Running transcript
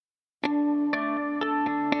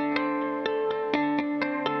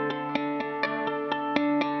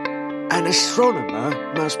An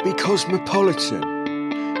astronomer must be cosmopolitan,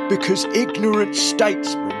 because ignorant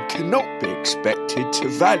statesmen cannot be expected to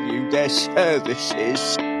value their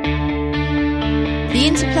services. The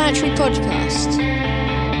Interplanetary Podcast.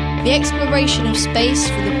 The exploration of space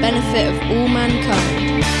for the benefit of all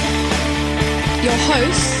mankind. Your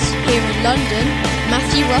hosts here in London,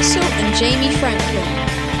 Matthew Russell and Jamie Franklin.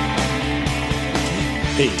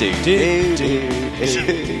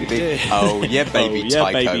 Oh yeah, baby,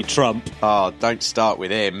 Tycho. Baby Trump. Oh, don't start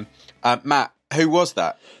with him. Matt, who was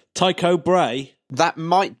that? Tycho Brahe. That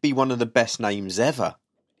might be one of the best names ever.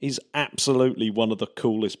 He's absolutely one of the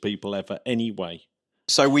coolest people ever anyway.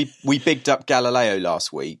 So we bigged up Galileo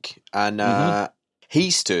last week, and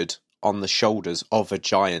he stood on the shoulders of a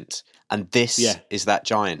giant, and this is that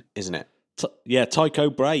giant, isn't it?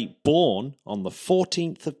 Tycho Brahe, born on the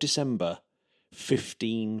 14th of December,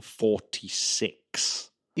 1546.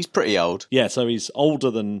 He's pretty old. Yeah, so he's older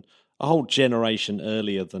than a whole generation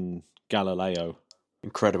earlier than Galileo.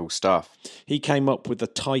 Incredible stuff. He came up with the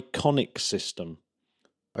Tychonic system.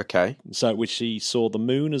 Okay. So which he saw the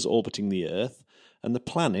moon as orbiting the Earth and the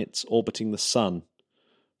planets orbiting the sun.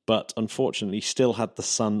 But unfortunately still had the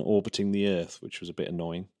sun orbiting the Earth, which was a bit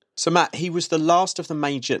annoying. So Matt, he was the last of the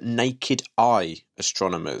major naked eye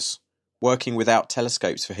astronomers working without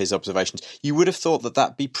telescopes for his observations. You would have thought that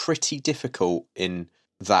that'd be pretty difficult in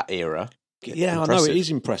that era. Yeah, impressive. I know, it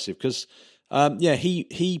is impressive because,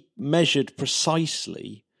 he measured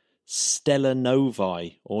precisely stellar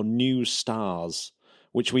novae or new stars,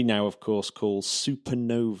 which we now, of course, call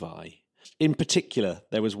supernovae. In particular,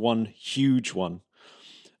 there was one huge one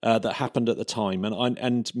that happened at the time,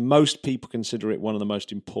 and most people consider it one of the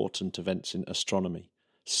most important events in astronomy.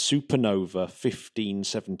 Supernova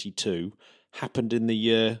 1572 happened in the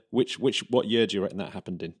year. What year do you reckon that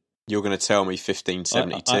happened in? You're going to tell me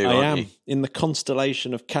 1572, I aren't am. you? In the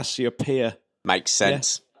constellation of Cassiopeia. Makes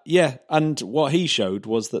sense. Yeah, and what he showed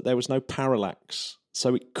was that there was no parallax.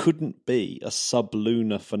 So it couldn't be a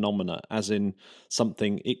sublunar phenomena, as in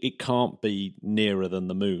something, it can't be nearer than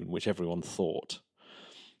the moon, which everyone thought.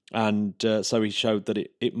 And so he showed that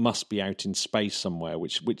it must be out in space somewhere,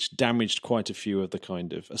 which damaged quite a few of the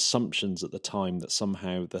kind of assumptions at the time that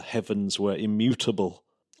somehow the heavens were immutable.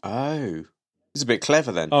 Oh, he's a bit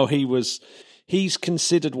clever then. Oh, he's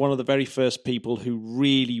considered one of the very first people who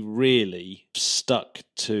really, really stuck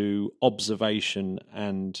to observation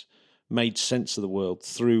and made sense of the world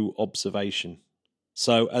through observation.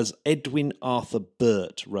 So as Edwin Arthur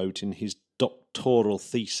Burt wrote in his doctoral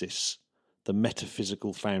thesis, The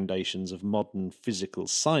Metaphysical Foundations of Modern Physical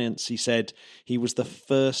Science, he said he was the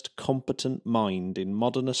first competent mind in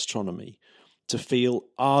modern astronomy to feel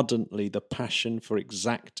ardently the passion for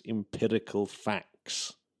exact empirical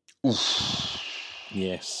facts. Oof.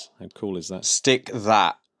 Yes, how cool is that? Stick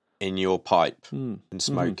that in your pipe and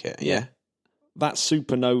smoke it, yeah? That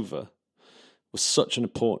supernova was such an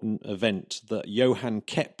important event that Johannes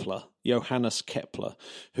Kepler,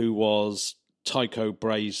 who was Tycho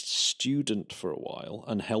Brahe's student for a while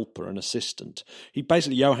and helper and assistant.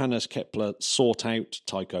 Johannes Kepler sought out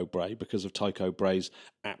Tycho Brahe because of Tycho Brahe's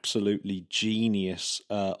absolutely genius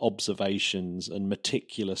observations and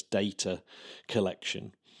meticulous data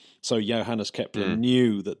collection. So Johannes Kepler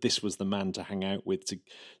knew that this was the man to hang out with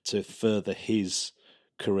to further his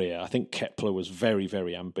career. I think Kepler was very,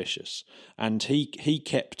 very ambitious, and he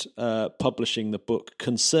kept publishing the book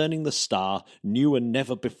Concerning the Star, New and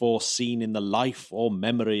Never Before Seen in the Life or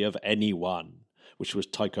Memory of Anyone, which was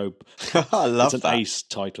Tycho. I love it's an ace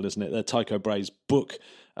title, isn't it? Tycho Brahe's book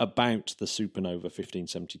about the supernova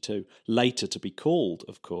 1572, later to be called,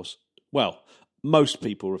 of course, well, most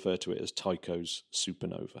people refer to it as Tycho's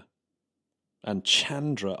supernova. And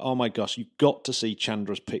Chandra, oh my gosh, you've got to see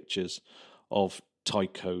Chandra's pictures of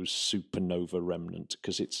Tycho's supernova remnant,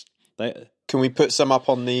 because it's there. Can we put some up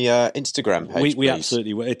on the Instagram page? We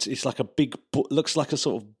absolutely will. It's like a big, looks like a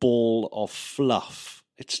sort of ball of fluff.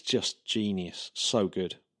 It's just genius, so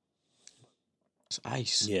good. It's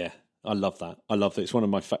ace. Yeah, I love that. I love that. It's one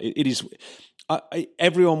of my. It is.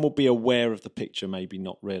 Everyone will be aware of the picture, maybe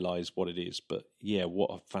not realise what it is, but yeah,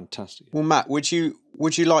 what a fantastic. Well, Matt, would you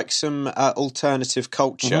like some alternative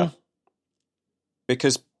culture?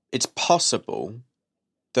 Because it's possible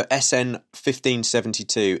that SN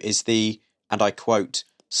 1572 is the, and I quote,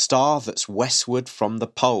 star that's westward from the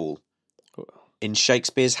pole in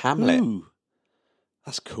Shakespeare's Hamlet. Ooh,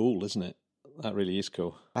 that's cool, isn't it? That really is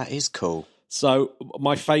cool. That is cool. So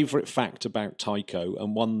my favourite fact about Tycho,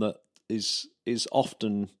 and one that is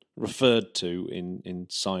often referred to in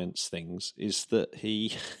science things, is that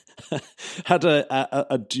he had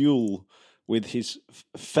a duel with his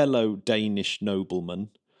fellow Danish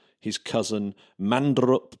nobleman his cousin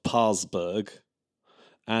Mandrup Parsberg,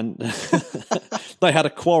 and they had a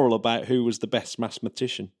quarrel about who was the best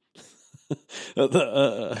mathematician.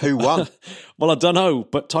 Who won? Well, I don't know,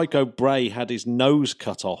 but Tycho Brahe had his nose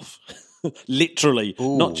cut off. Literally,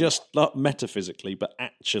 Ooh. not just metaphysically, but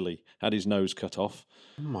actually had his nose cut off.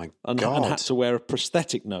 Oh my And God. had to wear a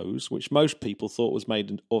prosthetic nose, which most people thought was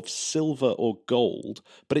made of silver or gold.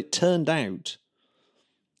 But it turned out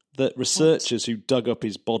that researchers who dug up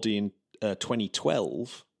his body in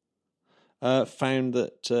 2012 found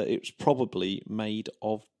that it was probably made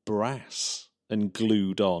of brass and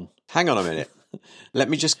glued on. Hang on a minute.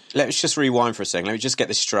 Let's just rewind for a second. Let me just get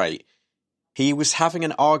this straight. He was having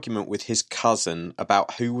an argument with his cousin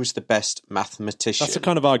about who was the best mathematician. That's the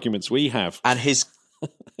kind of arguments we have. And his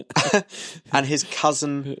and his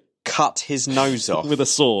cousin cut his nose off with a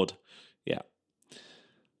sword. Yeah.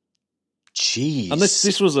 Jeez. And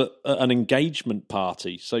this was an engagement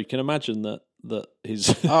party, so you can imagine that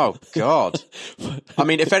his Oh God. I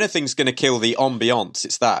mean, if anything's going to kill the ambiance,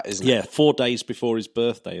 it's that, isn't it? Yeah, 4 days before his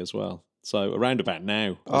birthday as well. So around about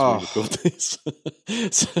now as we record this.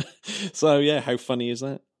 so yeah, how funny is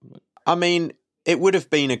that? I mean, it would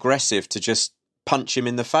have been aggressive to just punch him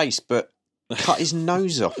in the face, but cut his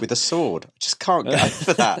nose off with a sword. I just can't get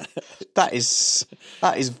over that. That's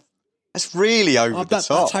really over the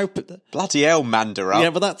top. That's how, bloody hell, Mandara.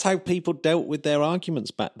 Yeah, but that's how people dealt with their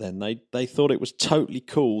arguments back then. They thought it was totally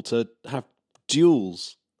cool to have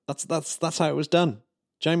duels. That's how it was done,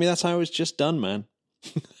 Jamie. That's how it was just done, man.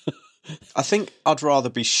 I think I'd rather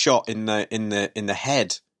be shot in the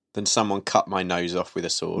head than someone cut my nose off with a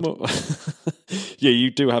sword. Well, yeah,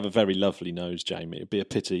 you do have a very lovely nose, Jamie. It'd be a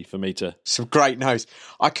pity for me to... Some great nose.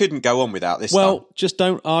 I couldn't go on without this. Well, time. Just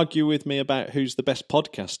don't argue with me about who's the best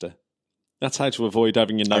podcaster. That's how to avoid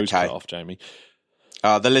having your nose cut off, Jamie.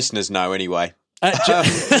 The listeners know anyway.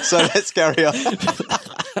 So let's carry on.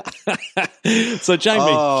 So, Jamie...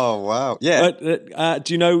 Oh, wow. Yeah.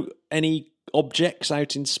 Do you know any objects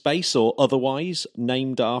out in space or otherwise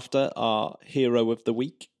named after our hero of the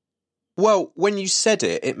week? Well, when you said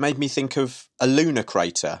it, it made me think of a lunar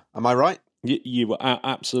crater. Am I right? You were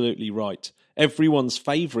absolutely right. Everyone's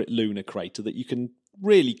favourite lunar crater that you can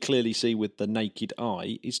really clearly see with the naked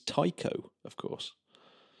eye is Tycho, of course.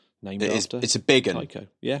 Named after it's a big one. Tycho,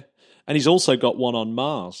 yeah. And he's also got one on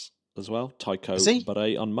Mars as well. Tycho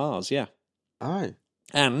Brahe on Mars, yeah. Oh.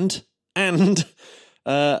 And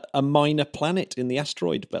a minor planet in the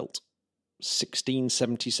asteroid belt.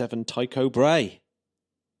 1677 Tycho Brahe.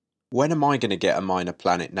 When am I going to get a minor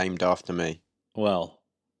planet named after me? Well,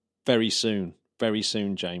 very soon,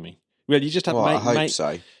 Jamie. Well, you just have. I hope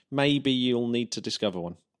so. Maybe you'll need to discover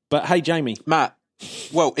one. But hey, Jamie, Matt.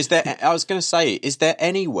 Well, is there? I was going to say, is there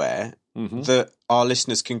anywhere that our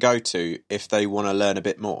listeners can go to if they want to learn a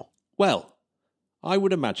bit more? Well, I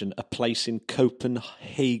would imagine a place in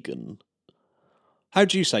Copenhagen. How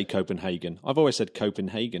do you say Copenhagen? I've always said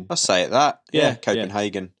Copenhagen. I'll say it that. Yeah,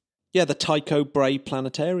 Copenhagen. Yeah, the Tycho Brahe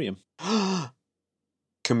Planetarium.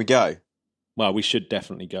 Can we go? Well, we should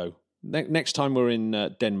definitely go. Next time we're in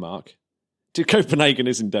Denmark. Copenhagen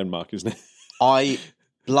is in Denmark, isn't it? I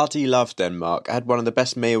bloody love Denmark. I had one of the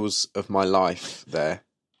best meals of my life there.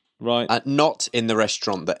 Right. Not in the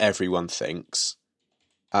restaurant that everyone thinks,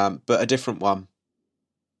 but a different one.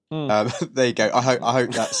 There you go. I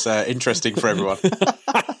hope that's interesting for everyone.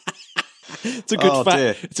 It's a good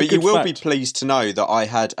fact. But you will be pleased to know that I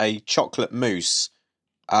had a chocolate mousse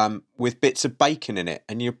with bits of bacon in it,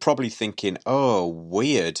 and you're probably thinking, "Oh,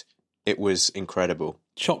 weird." It was incredible.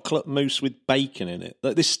 Chocolate mousse with bacon in it.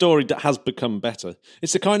 This story has become better.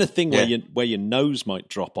 It's the kind of thing where your nose might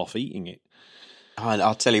drop off eating it. And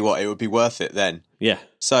I'll tell you what, it would be worth it then. Yeah.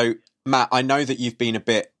 So, Matt, I know that you've been a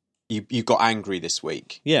bit. You got angry this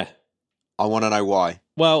week. Yeah. I want to know why.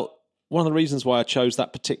 Well, one of the reasons why I chose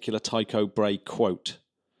that particular Tycho Brahe quote,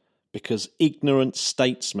 because ignorant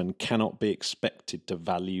statesmen cannot be expected to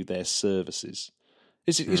value their services.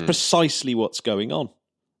 It's precisely what's going on.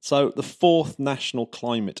 So the fourth National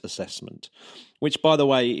Climate Assessment, which, by the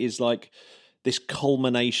way, is like this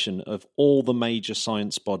culmination of all the major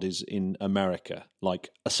science bodies in America, like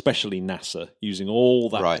especially NASA, using all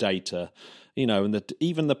that data, and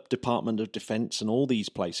even the Department of Defense and all these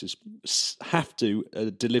places have to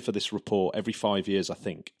deliver this report every 5 years, I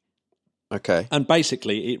think. Okay. And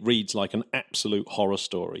basically, it reads like an absolute horror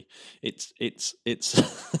story. It's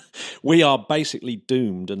we are basically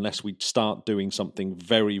doomed unless we start doing something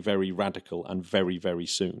very, very radical and very, very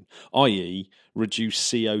soon, i.e. reduce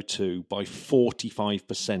CO2 by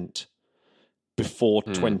 45% before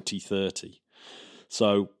 2030.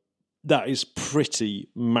 So that is pretty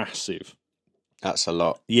massive. That's a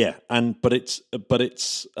lot. Yeah, but it's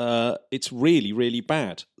really, really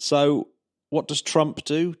bad. So what does Trump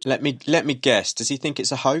do? Let me guess. Does he think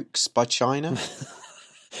it's a hoax by China?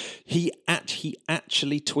 He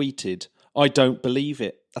actually tweeted, "I don't believe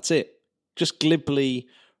it." That's it. Just glibly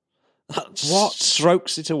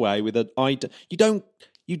strokes it away with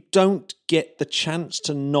you don't get the chance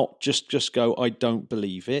to not just go, "I don't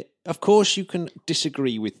believe it." Of course you can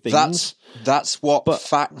disagree with things. That's what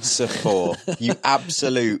facts are for. You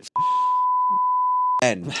absolute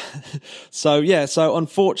end. So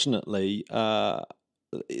unfortunately,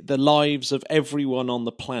 the lives of everyone on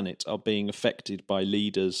the planet are being affected by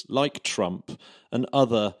leaders like Trump and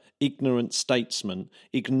other ignorant statesmen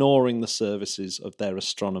ignoring the services of their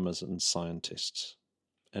astronomers and scientists.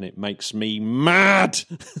 And it makes me mad.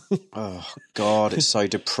 Oh God, it's so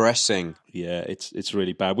depressing. Yeah, it's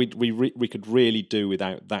really bad. We could really do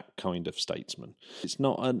without that kind of statesman. It's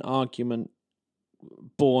not an argument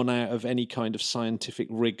born out of any kind of scientific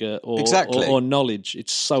rigor or knowledge.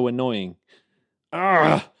 It's so annoying.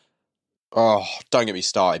 Oh, don't get me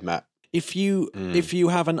started, Matt. If you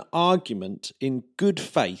have an argument in good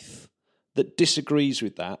faith that disagrees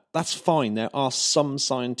with that, that's fine. There are some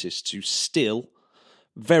scientists who still,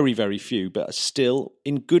 very, very few, but still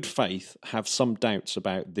in good faith have some doubts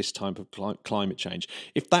about this type of climate change.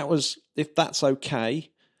 If that's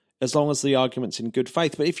okay, as long as the argument's in good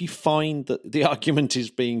faith. But if you find that the argument is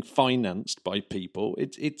being financed by people,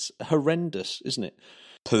 it's horrendous, isn't it?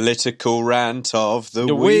 Political rant of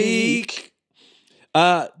the week.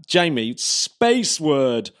 Jamie, space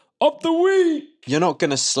word of the week. You're not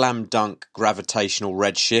going to slam dunk gravitational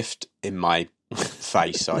redshift in my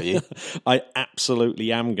face, are you? I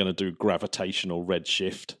absolutely am going to do gravitational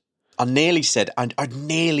redshift. I nearly said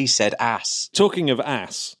ass. Talking of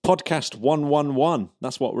ass, podcast 111.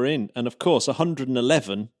 That's what we're in, and of course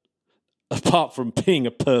 111. Apart from being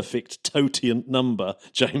a perfect totient number,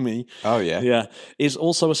 Jamie. Oh yeah, is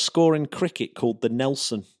also a score in cricket called the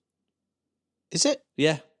Nelson. Is it?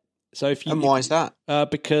 Yeah. So why is that?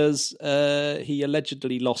 Because he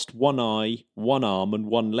allegedly lost one eye, one arm, and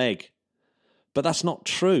one leg. But that's not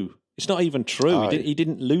true. It's not even true. Oh. He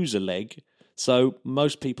didn't lose a leg. So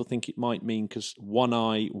most people think it might mean because one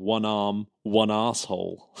eye, one arm, one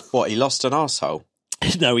arsehole. What, he lost an arsehole?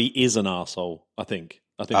 No, he is an arsehole, I think.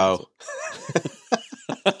 Oh.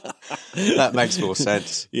 That makes more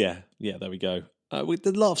sense. Yeah, there we go. With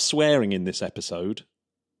a lot of swearing in this episode.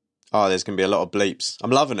 Oh, there's going to be a lot of bleeps.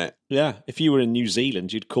 I'm loving it. Yeah, if you were in New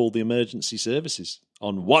Zealand, you'd call the emergency services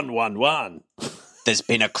on 111. There's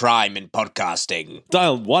been a crime in podcasting.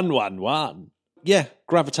 Dial 111. Yeah,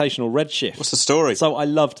 gravitational redshift. What's the story? So I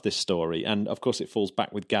loved this story, and of course it falls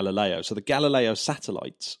back with Galileo. So the Galileo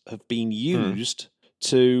satellites have been used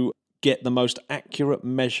to get the most accurate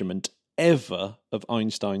measurement ever of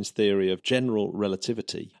Einstein's theory of general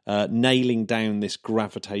relativity, nailing down this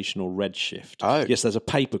gravitational redshift. Oh. Yes, there's a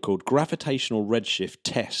paper called Gravitational Redshift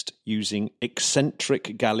Test using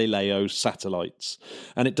eccentric Galileo satellites.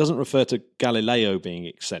 And it doesn't refer to Galileo being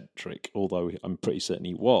eccentric, although I'm pretty certain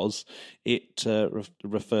he was. It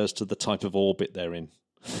refers to the type of orbit they're in.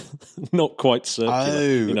 Not quite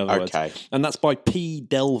circular, in other words. And that's by P.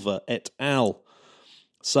 Delver et al.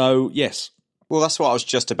 So, yes. Well, that's what I was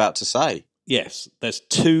just about to say. Yes, there's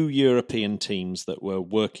 2 European teams that were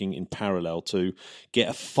working in parallel to get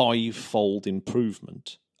a 5-fold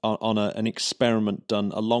improvement on an experiment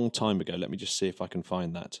done a long time ago. Let me just see if I can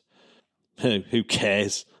find that. Who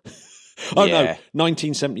cares? Oh, no,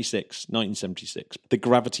 1976. The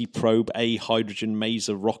Gravity Probe A Hydrogen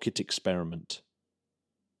Maser rocket experiment.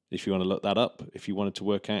 If you want to look that up, if you wanted to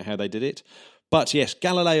work out how they did it. But yes,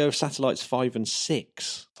 Galileo satellites 5 and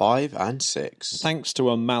 6. 5 and 6. Thanks to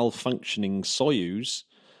a malfunctioning Soyuz,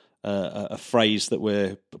 a phrase that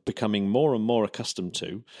we're becoming more and more accustomed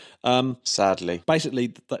to. Sadly.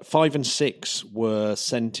 Basically, 5 and 6 were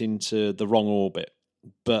sent into the wrong orbit,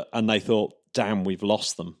 and they thought, damn, we've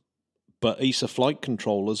lost them. But ESA flight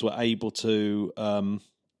controllers were able to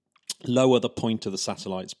lower the point of the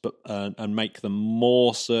satellites and make them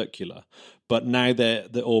more circular. But now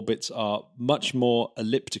the orbits are much more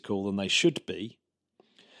elliptical than they should be.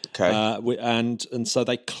 Okay. And so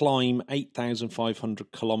they climb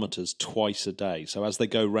 8,500 kilometers twice a day. So as they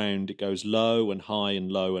go round, it goes low and high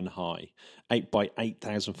and low and high,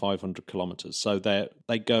 8,500 kilometers. So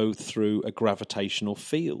they go through a gravitational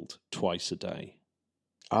field twice a day.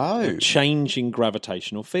 Oh. A changing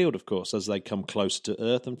gravitational field, of course, as they come closer to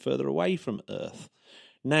Earth and further away from Earth.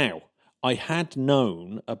 Now, I had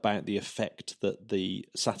known about the effect that the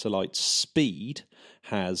satellite's speed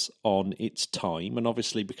has on its time, and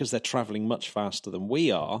obviously because they're travelling much faster than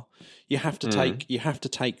we are, you have to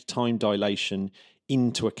take time dilation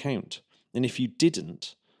into account. And if you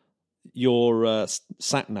didn't, your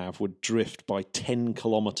sat-nav would drift by 10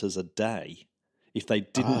 kilometres a day if they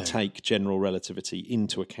didn't take general relativity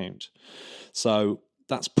into account. So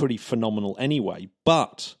that's pretty phenomenal anyway.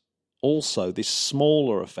 But also this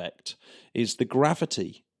smaller effect is the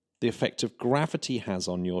gravity, the effect of gravity has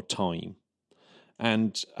on your time.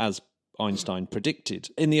 And as Einstein predicted,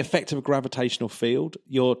 in the effect of a gravitational field,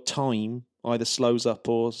 your time either slows up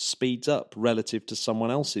or speeds up relative to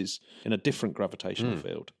someone else's in a different gravitational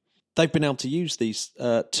field. They've been able to use these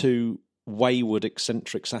two wayward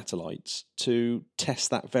eccentric satellites to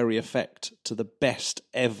test that very effect to the best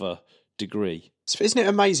ever degree. So isn't it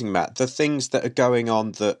amazing, Matt, the things that are going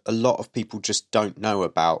on that a lot of people just don't know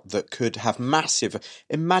about that could have massive...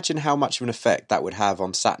 Imagine how much of an effect that would have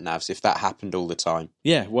on sat-navs if that happened all the time.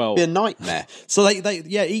 Yeah, well... It'd be a nightmare. So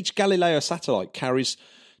each Galileo satellite carries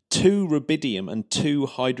 2 rubidium and 2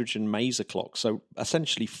 hydrogen maser clocks, so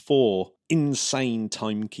essentially 4 insane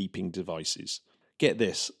timekeeping devices. Get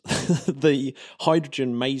this, the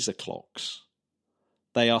hydrogen maser clocks,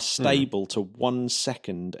 they are stable to 1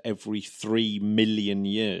 second every 3 million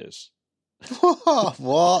years.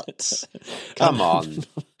 What? Come on.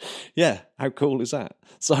 Yeah, how cool is that?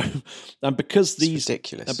 So, and because these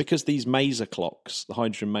ridiculous. And because these maser clocks, the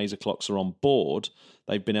hydrogen maser clocks, are on board,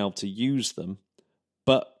 they've been able to use them.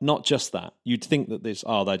 But not just that. You'd think that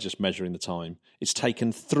they're just measuring the time. It's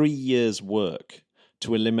taken 3 years' work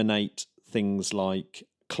to eliminate things like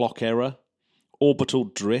clock error, orbital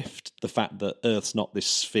drift, the fact that Earth's not this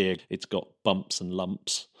sphere, it's got bumps and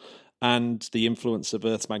lumps, and the influence of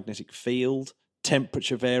Earth's magnetic field,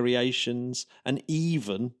 temperature variations, and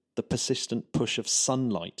even the persistent push of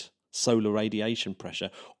sunlight, solar radiation pressure.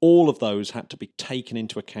 All of those had to be taken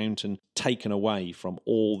into account and taken away from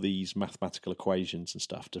all these mathematical equations and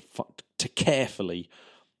stuff to carefully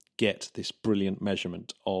get this brilliant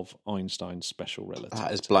measurement of Einstein's special relativity.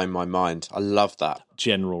 That has blown my mind. I love that.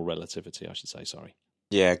 General relativity, I should say, sorry.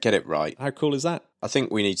 Yeah, get it right. How cool is that? I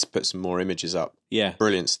think we need to put some more images up. Yeah.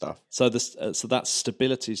 Brilliant stuff. So that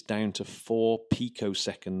stability is down to 4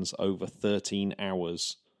 picoseconds over 13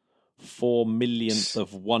 hours. 4 millionth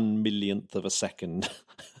of 1 millionth of a second.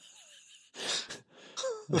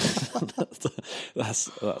 that's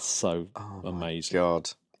so amazing.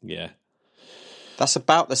 God. Yeah. That's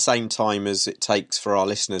about the same time as it takes for our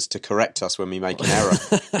listeners to correct us when we make an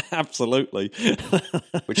error. Absolutely.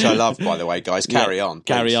 Which I love, by the way, guys. Carry on.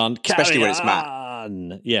 Carry on. Especially when it's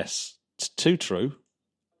Matt. Yes, it's too true.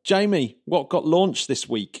 Jamie, what got launched this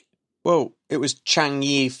week? Well, it was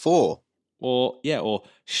Chang'e 4. Or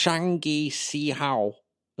Shangyi Sihao,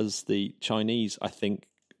 as the Chinese, I think,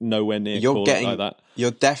 nowhere near call it like that. You're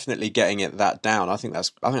definitely getting it that down. I think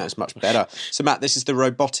that's much better. So, Matt, this is the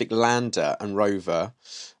robotic lander and rover,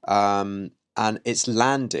 and it's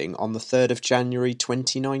landing on the 3rd of January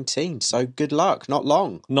 2019. So good luck. Not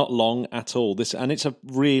long. Not long at all. And it's a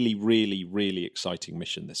really, really, really exciting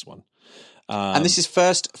mission, this one. And this is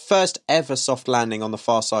first ever soft landing on the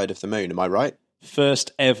far side of the moon. Am I right?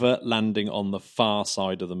 First ever landing on the far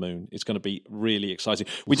side of the moon. It's going to be really exciting.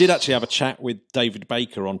 We did actually have a chat with David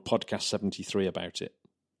Baker on podcast 73 about it.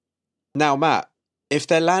 Now, Matt, if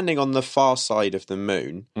they're landing on the far side of the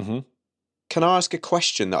moon, can I ask a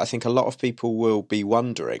question that I think a lot of people will be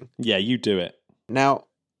wondering? Yeah, you do it. Now,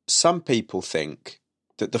 some people think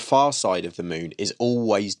that the far side of the moon is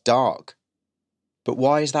always dark. But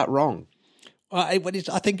why is that wrong? I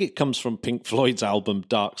think it comes from Pink Floyd's album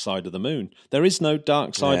Dark Side of the Moon. There is no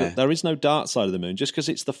dark side. There is no dark side of the moon. Just because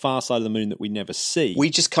it's the far side of the moon that we never see, we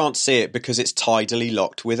just can't see it because it's tidally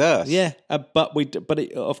locked with Earth. Yeah, but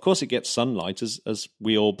of course it gets sunlight as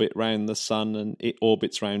we orbit around the sun and it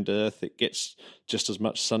orbits around Earth. It gets just as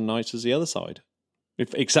much sunlight as the other side,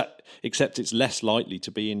 except it's less likely to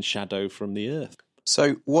be in shadow from the Earth.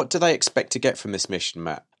 So, what do they expect to get from this mission,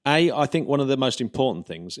 Matt? I think one of the most important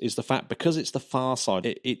things is the fact, because it's the far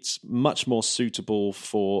side, it's much more suitable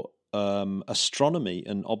for astronomy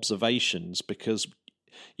and observations, because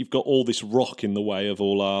you've got all this rock in the way of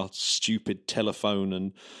all our stupid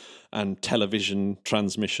telephone and television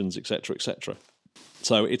transmissions, etc., etc.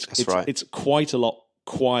 So it's quite a lot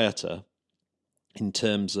quieter in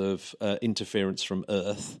terms of interference from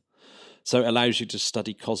Earth. So it allows you to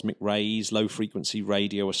study cosmic rays, low-frequency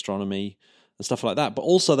radio astronomy, and stuff like that. But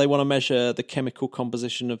also they want to measure the chemical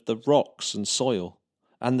composition of the rocks and soil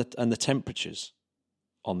and the temperatures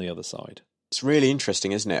on the other side. It's really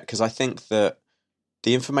interesting, isn't it? Because I think that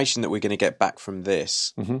the information that we're going to get back from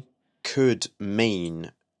this could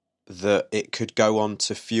mean that it could go on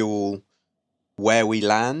to fuel where we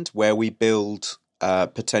land, where we build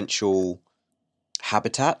potential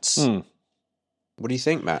habitats. What do you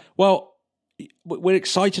think, Matt? Well, we're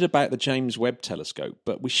excited about the James Webb Telescope,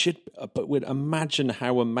 but we'd imagine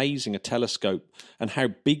how amazing a telescope and how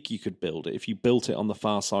big you could build it if you built it on the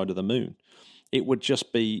far side of the moon. It would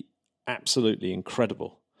just be absolutely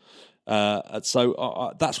incredible.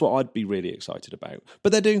 So that's what I'd be really excited about.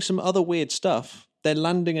 But they're doing some other weird stuff. They're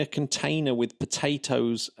landing a container with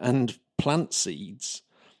potatoes and plant seeds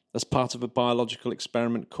as part of a biological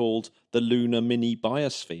experiment called the Lunar Mini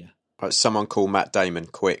Biosphere. Right, someone call Matt Damon,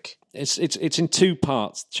 quick. It's in two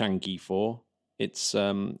parts, Chang'e 4. It's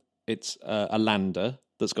a lander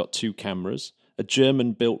that's got 2 cameras, a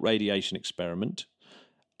German-built radiation experiment,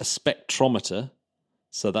 a spectrometer,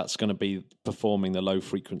 so that's going to be performing the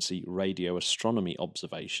low-frequency radio astronomy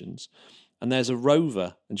observations, and there's a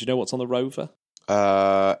rover. And do you know what's on the rover?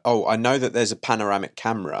 I know that there's a panoramic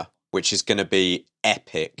camera, which is going to be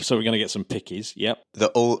epic. So we're going to get some pickies, yep.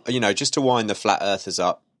 Just to wind the flat earthers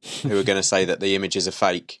up, who are going to say that the images are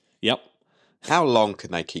fake. Yep. How long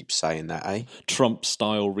can they keep saying that, eh?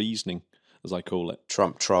 Trump-style reasoning, as I call it.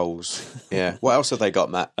 Trump trolls. Yeah. What else have they got,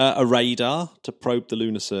 Matt? A radar to probe the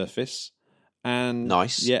lunar surface. And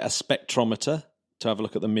nice. Yeah, a spectrometer to have a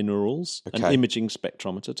look at the minerals, an imaging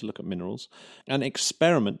spectrometer to look at minerals, an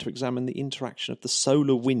experiment to examine the interaction of the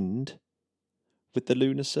solar wind with the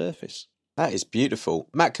lunar surface. That is beautiful.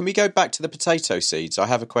 Matt, can we go back to the potato seeds? I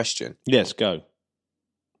have a question. Yes, go.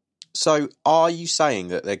 So are you saying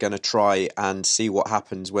that they're going to try and see what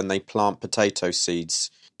happens when they plant potato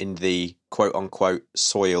seeds in the quote-unquote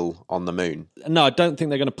soil on the moon? No, I don't think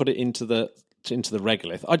they're going to put it into the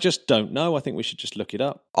regolith. I just don't know. I think we should just look it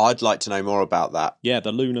up. I'd like to know more about that. Yeah,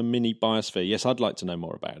 the Lunar Mini Biosphere. Yes, I'd like to know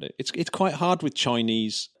more about it. It's quite hard with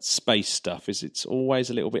Chinese space stuff. It's always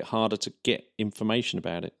a little bit harder to get information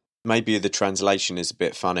about it. Maybe the translation is a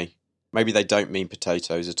bit funny. Maybe they don't mean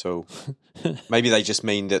potatoes at all. Maybe they just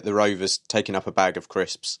mean that the rover's taking up a bag of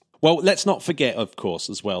crisps. Well, let's not forget, of course,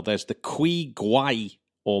 as well, there's the Kui Guai,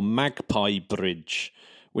 or Magpie Bridge,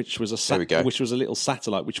 which was a little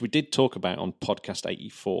satellite, which we did talk about on podcast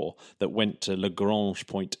 84, that went to Lagrange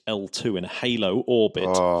point L2 in a halo orbit.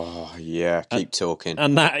 Oh, yeah, keep talking.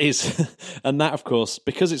 And that, of course,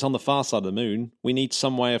 because it's on the far side of the moon, we need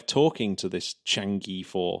some way of talking to this Chang'e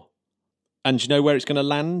 4. And do you know where it's going to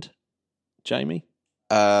land, Jamie?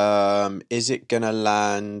 Is it going to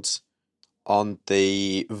land on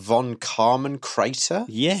the von Karman crater?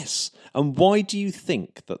 Yes. And why do you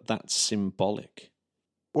think that that's symbolic?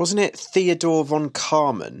 Wasn't it Theodore von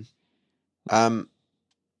Karman,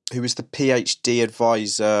 who was the PhD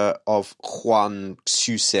advisor of Juan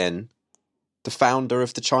Xuesen, the founder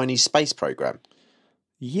of the Chinese space program?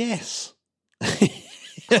 Yes.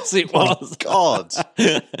 Yes, it was. Oh, God.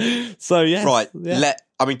 So, yes. Right. Yeah.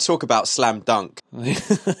 Talk about slam dunk.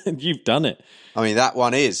 You've done it. I mean, that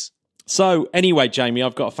one is. So, anyway, Jamie,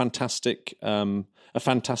 I've got a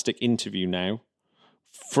fantastic interview now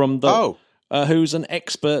from the who's an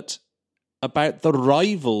expert about the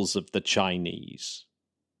rivals of the Chinese,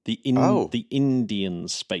 the Indian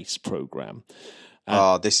space program.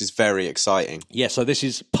 This is very exciting. Yeah, so this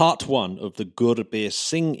is part 1 of the Gurbir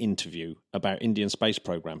Singh interview about Indian space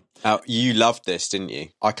program. You loved this, didn't you?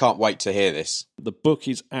 I can't wait to hear this. The book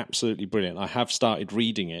is absolutely brilliant. I have started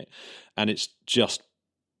reading it, and it's just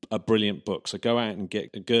a brilliant book. So go out and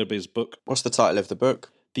get Gurbir's book. What's the title of the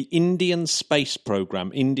book? The Indian Space Program,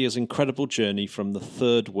 India's Incredible Journey from the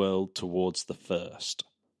Third World Towards the First.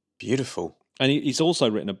 Beautiful. And he's also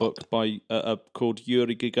written a book by called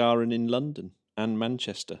Yuri Gagarin in London and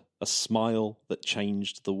Manchester, A Smile That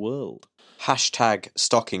Changed the World. #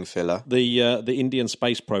 stocking filler. The Indian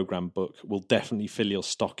Space Program book will definitely fill your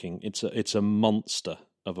stocking. It's a monster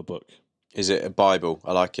of a book. Is it a Bible?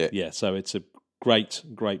 I like it. Yeah, so it's a great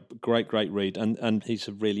read, and he's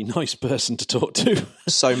a really nice person to talk to.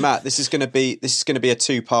 So Matt, this is going to be a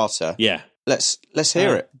 2-parter. Yeah, let's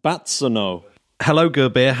hear it. Batsono. Hello,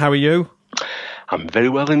 Gurbir. How are you? I'm very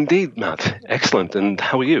well indeed, Matt. Excellent. And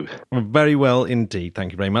how are you? Very well indeed.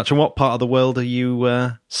 Thank you very much. And what part of the world are you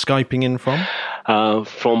Skyping in from?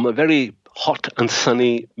 From a very hot and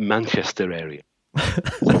sunny Manchester area.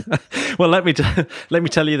 Well, let me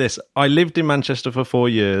tell you this. I lived in Manchester for 4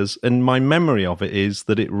 years, and my memory of it is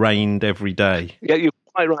that it rained every day. Yeah,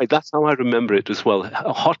 quite right. That's how I remember it as well.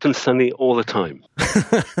 Hot and sunny all the time.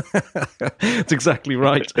 That's exactly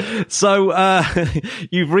right. So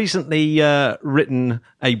you've recently written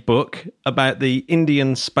a book about the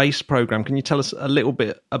Indian space program. Can you tell us a little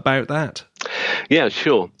bit about that? Yeah,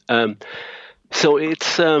 sure. So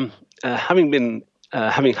it's having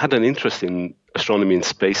had an interest in astronomy and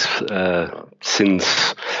space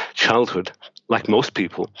since childhood, like most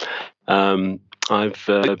people. I've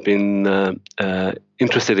been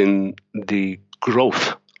interested in the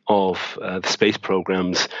growth of the space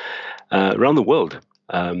programs around the world.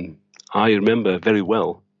 I remember very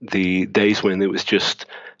well the days when it was just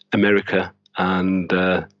America and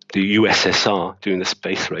the USSR doing the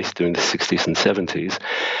space race during the 60s and 70s.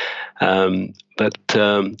 But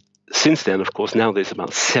since then, of course, now there's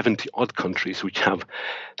about 70 odd countries which have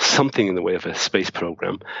something in the way of a space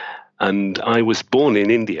program. And I was born in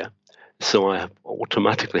India, so I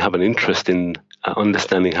automatically have an interest in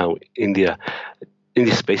understanding how India's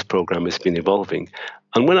space program has been evolving.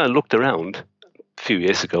 And when I looked around a few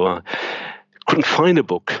years ago, I couldn't find a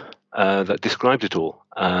book that described it all.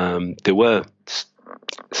 There were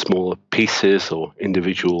smaller pieces or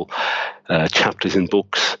individual chapters in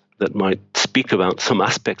books that might speak about some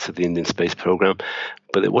aspects of the Indian space program,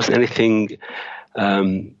 but there wasn't anything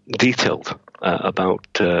detailed about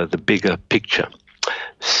the bigger picture.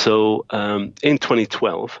 So in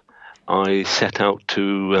 2012, I set out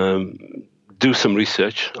to do some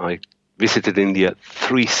research. I visited India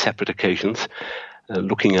 3 separate occasions,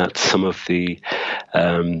 looking at some of the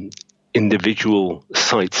individual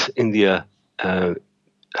sites. India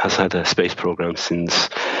has had a space program since,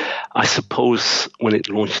 I suppose, when it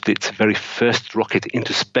launched its very first rocket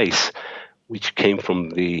into space, which came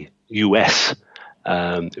from the US.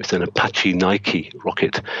 It was an Apache Nike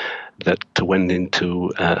rocket that went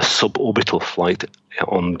into suborbital flight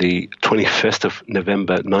on the 21st of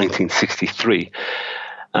November 1963.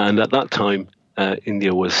 And at that time,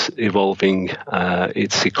 India was evolving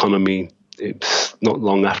its economy. It was not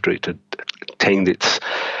long after it had attained its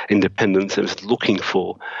independence. It was looking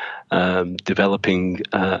for developing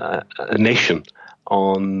a nation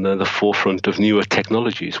on the forefront of newer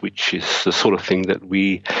technologies, which is the sort of thing that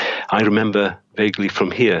I remember vaguely from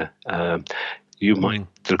here. You might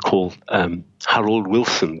recall Harold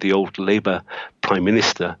Wilson, the old Labour Prime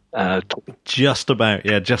Minister. Just about,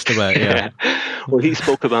 yeah. Well, he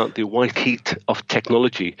spoke about the white heat of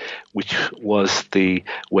technology, which was the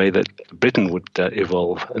way that Britain would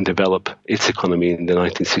evolve and develop its economy in the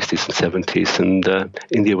 1960s and 70s, and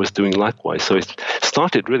India was doing likewise. So it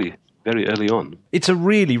started really very early on. It's a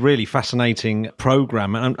really, really fascinating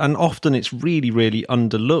program, and often it's really, really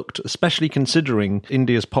underlooked, especially considering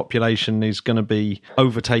India's population is going to be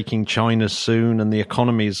overtaking China soon, and the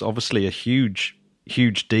economy is obviously a huge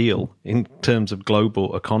deal in terms of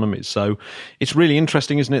global economies. So it's really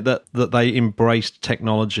interesting, isn't it, that they embraced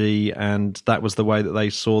technology and that was the way that they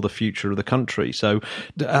saw the future of the country. So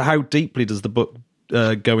how deeply does the book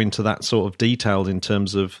go into that sort of detail in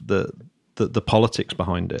terms of the politics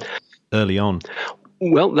behind it early on?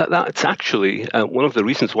 Well, that's actually one of the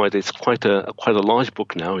reasons why it's quite a large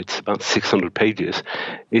book now. It's about 600 pages,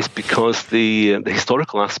 is because the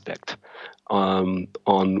historical aspect on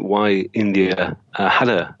why India had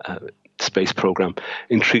a space program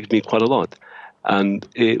intrigued me quite a lot. And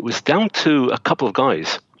it was down to a couple of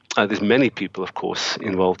guys. There's many people, of course,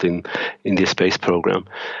 involved in India's space program.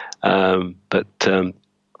 But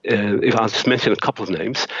if I'll just mention a couple of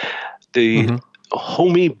names. The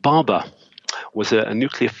Homi Bhabha was a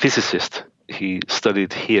nuclear physicist. He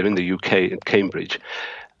studied here in the UK at Cambridge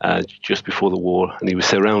just before the war, and he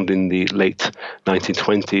was around in the late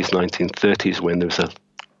 1920s, 1930s, when there was a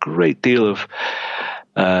great deal of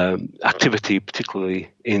activity, particularly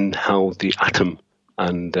in how the atom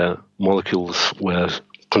and molecules were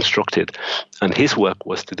constructed. And his work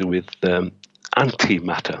was to do with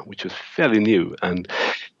antimatter, which was fairly new, and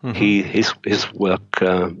his work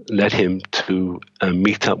led him to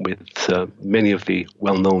meet up with many of the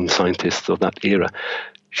well-known scientists of that era,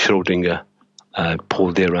 Schrödinger,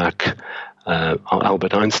 Paul Dirac,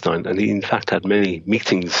 Albert Einstein, and he in fact had many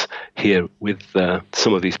meetings here with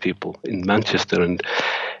some of these people in Manchester, and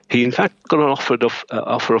he in fact got an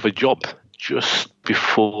offer of a job just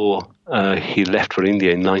before he left for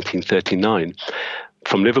India in 1939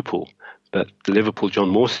 from Liverpool. But the Liverpool John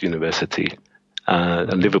Moores University,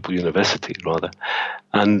 Liverpool University rather,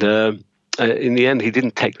 and in the end he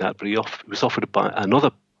didn't take that, but he was offered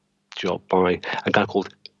another job by a guy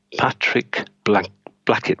called Patrick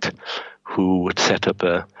Blackett, who had set up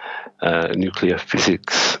a nuclear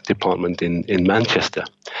physics department in Manchester.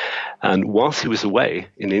 And whilst he was away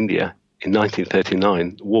in India, in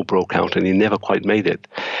 1939, war broke out and he never quite made it.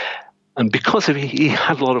 And because of he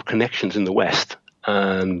had a lot of connections in the West,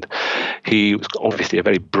 and he was obviously a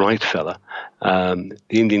very bright fella, the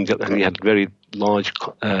Indians, and he had very large,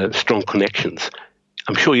 strong connections.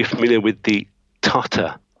 I'm sure you're familiar with the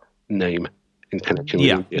Tata name in connection with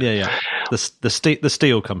India. Yeah. The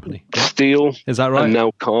steel company. Steel. Is that right? And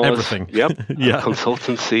now cars. Everything. Yep. Yeah.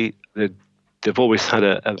 Consultancy. They've always had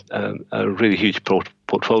a really huge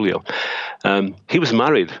portfolio. He was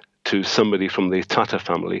married to somebody from the Tata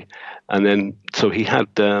family, and then so he had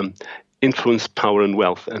influence, power, and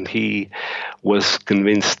wealth, and he was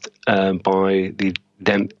convinced by the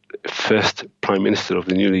then first Prime Minister of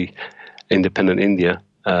the newly independent India,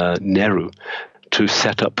 Nehru, to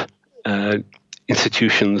set up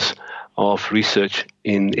institutions of research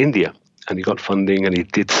in India, and he got funding, and he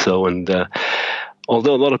did so. And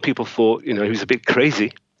although a lot of people thought, he was a bit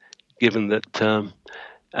crazy, given that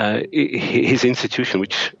his institution,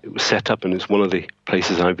 which was set up and is one of the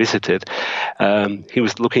places I visited, he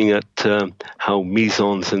was looking at how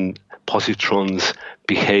mesons and positrons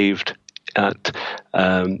behaved at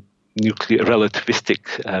nuclear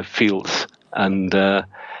relativistic fields. And a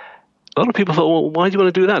lot of people thought, well, why do you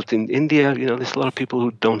want to do that? In India, there's a lot of people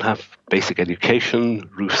who don't have basic education,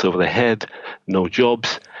 roofs over their head, no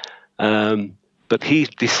jobs. But he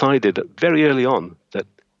decided very early on that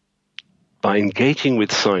by engaging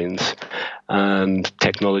with science and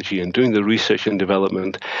technology and doing the research and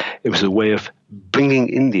development, it was a way of bringing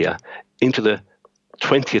India into the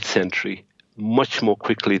 20th century much more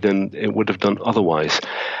quickly than it would have done otherwise.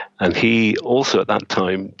 And he also at that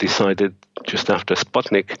time decided, just after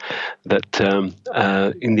Sputnik, that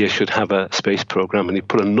India should have a space program. And he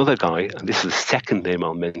put another guy, and this is the second name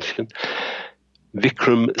I'll mention,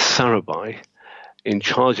 Vikram Sarabhai, in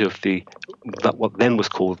charge of what then was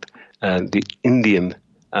called the Indian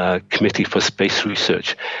Committee for Space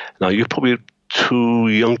Research. Now, you're probably too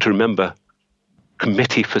young to remember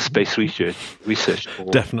Committee for Space Research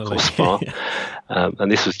definitely. COSPAR.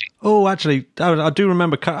 And this was... Oh, actually, I do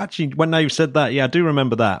remember. Actually, when you said that, I do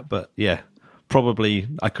remember that. But yeah, probably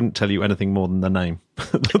I couldn't tell you anything more than the name.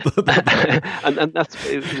 and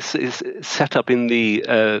it's set up in the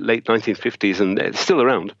late 1950s, and it's still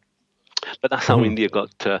around. But that's how India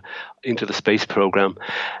got into the space program,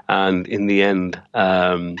 and in the end,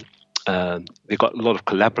 they got a lot of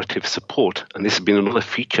collaborative support, and this has been another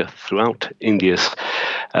feature throughout India's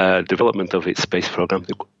development of its space program.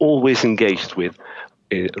 They've always engaged with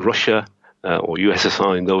Russia or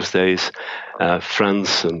USSR in those days,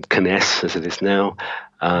 France and CNES as it is now,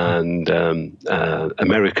 and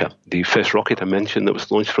America. The first rocket I mentioned that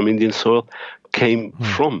was launched from Indian soil came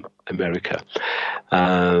from America.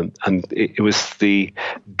 And it was the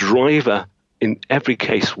driver in every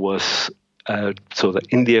case was so that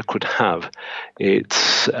India could have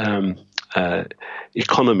its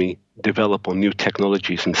economy develop on new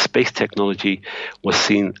technologies, and space technology was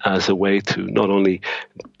seen as a way to not only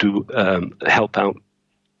help out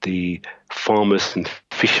the farmers and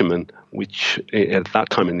fishermen, which at that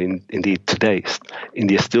time and indeed today,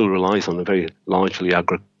 India still relies on a very largely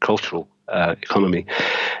agricultural economy,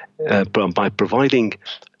 but by providing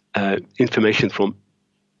information from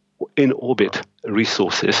in-orbit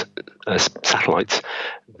resources, satellites,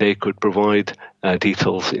 they could provide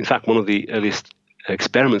details. In fact, one of the earliest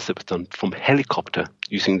experiments that was done from helicopter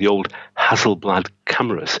using the old Hasselblad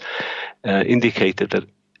cameras indicated that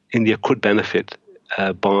India could benefit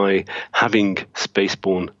by having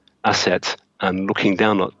spaceborne assets and looking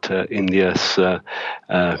down at India's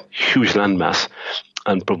huge landmass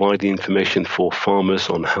and providing information for farmers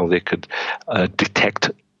on how they could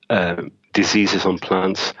detect diseases on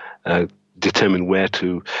plants, determine where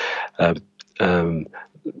to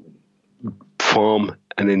farm,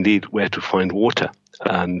 and indeed where to find water.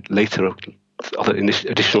 And later, other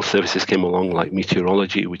additional services came along, like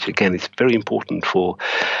meteorology, which again is very important for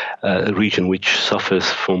a region which suffers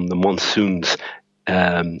from the monsoons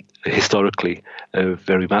historically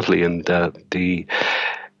very badly. And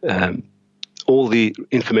all the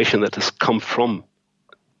information that has come from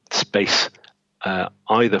space,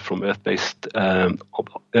 either from Earth-based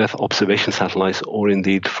Earth observation satellites or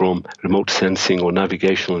indeed from remote sensing or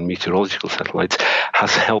navigational and meteorological satellites,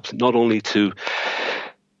 has helped not only to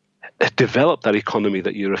develop that economy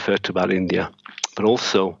that you referred to about India, but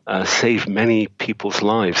also save many people's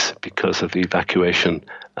lives because of the evacuation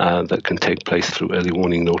that can take place through early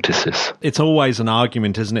warning notices. It's always an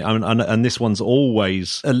argument, isn't it? And this one's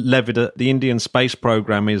always levied at the Indian space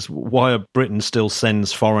program is why Britain still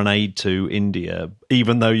sends foreign aid to India,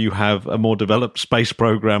 even though you have a more developed space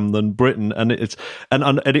program than Britain. And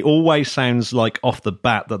it always sounds like off the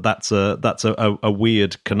bat that's a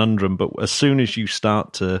weird conundrum. But as soon as you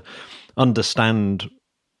start to understand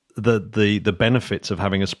the benefits of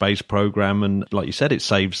having a space program, and like you said, it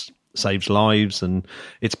saves lives, and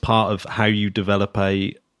it's part of how you develop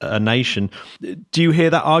a nation. Do you hear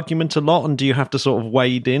that argument a lot, and do you have to sort of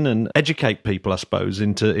wade in and educate people, I suppose,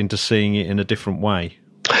 into seeing it in a different way?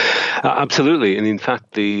 Absolutely, and in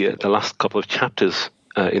fact, the last couple of chapters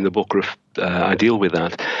in the book I deal with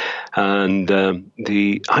that, and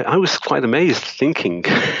I was quite amazed thinking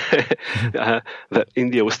that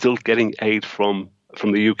India was still getting aid from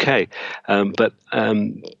the UK, but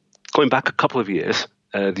going back a couple of years.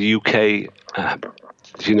 The UK,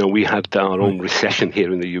 as you know, we had our own recession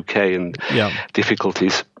here in the UK and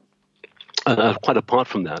difficulties. Quite apart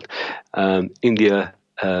from that, India,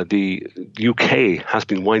 the UK has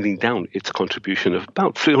been winding down its contribution of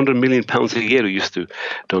about £300 million a year it used to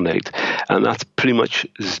donate. And that's pretty much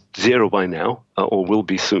zero by now, or will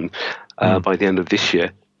be soon by the end of this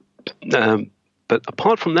year. But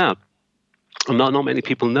apart from that, not many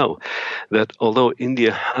people know that although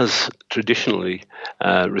India has traditionally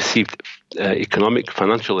received economic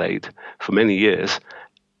financial aid for many years,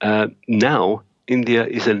 now India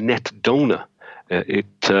is a net donor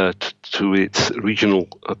to its regional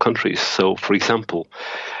countries. So, for example,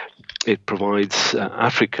 it provides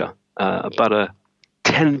Africa about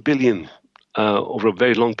 10 billion over a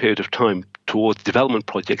very long period of time towards development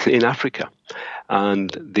projects in Africa.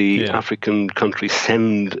 And the African countries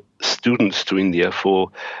send students to India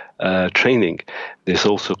for training. There's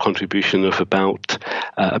also a contribution of about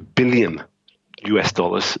 $1 billion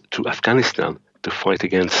to Afghanistan to fight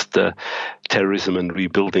against terrorism and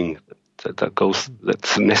rebuilding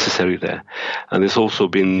that's necessary there. And there's also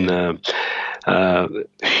been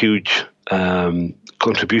huge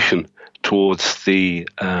contribution towards the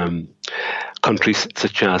countries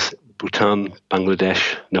such as Bhutan,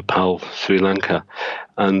 Bangladesh, Nepal, Sri Lanka.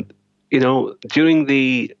 And, you know, during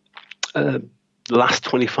the last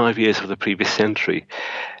 25 years of the previous century,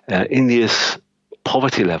 India's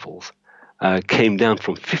poverty levels came down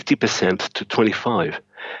from 50% to 25%.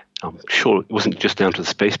 I'm sure it wasn't just down to the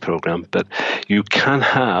space program, but you can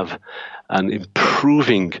have an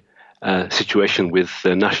improving situation with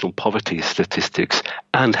national poverty statistics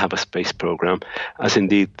and have a space program, as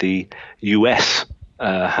indeed the US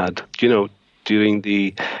had, you know, during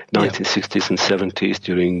the 1960s and 70s,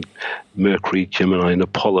 during Mercury, Gemini, and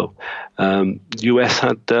Apollo. US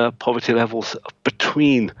had poverty levels of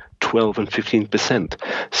between 12 and 15%.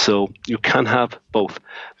 So you can have both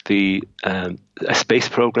a space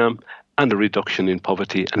program and a reduction in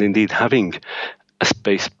poverty, and indeed having a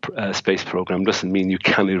space program doesn't mean you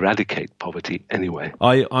can eradicate poverty anyway.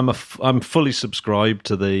 I'm fully subscribed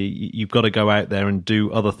to you've got to go out there and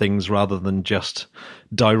do other things rather than just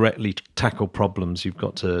directly tackle problems. You've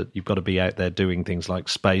got to be out there doing things like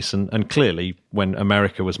space, and clearly when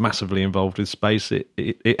America was massively involved with space,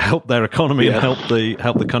 it helped their economy and helped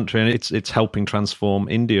the country, and it's helping transform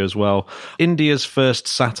India as well. India's first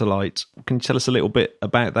satellite. Can you tell us a little bit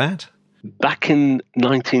about that? Back in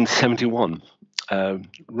 1971.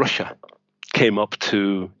 Russia came up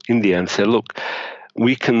to India and said, look,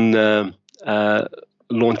 we can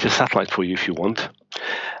launch a satellite for you if you want.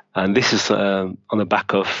 And this is on the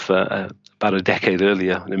back of about a decade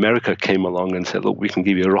earlier, America came along and said, look, we can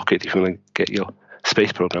give you a rocket if you want to get your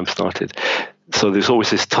space program started. So there's always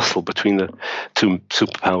this tussle between the two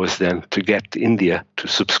superpowers then to get India to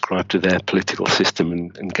subscribe to their political system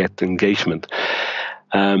and get engagement.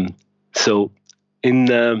 So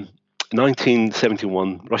in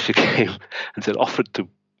 1971, Russia came and offered to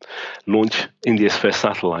launch India's first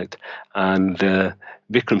satellite, and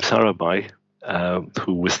Vikram Sarabhai,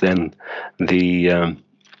 who was then the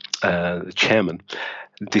chairman,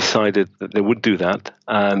 decided that they would do that,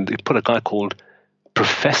 and they put a guy called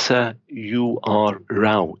Professor U.R.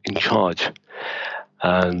 Rao in charge.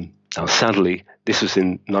 And now, sadly, this was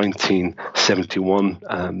in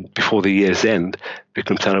 1971. Before the year's end,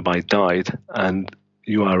 Vikram Sarabhai died, and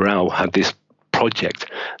U.R. Rao had this project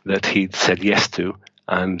that he'd said yes to,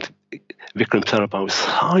 and Vikram Sarabhai was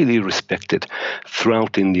highly respected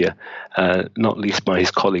throughout India, not least by his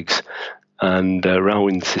colleagues. And Rao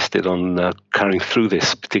insisted on carrying through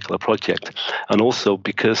this particular project. And also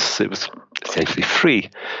because it was essentially free,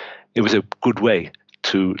 it was a good way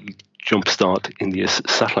to jumpstart India's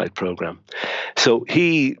satellite program. So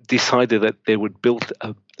he decided that they would build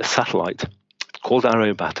a satellite called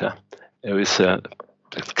Aryabhata. It was an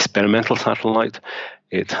experimental satellite.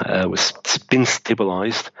 It was spin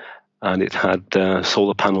stabilized, and it had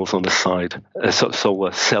solar panels on the side,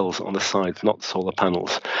 solar cells on the side, not solar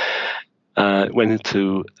panels. It went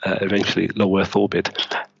into eventually low Earth orbit.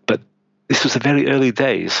 But this was the very early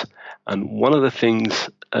days, and one of the things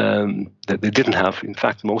that they didn't have, in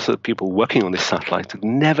fact, most of the people working on this satellite had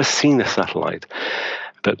never seen a satellite.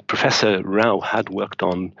 But Professor Rao had worked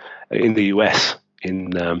on, in the US,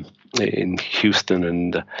 in Houston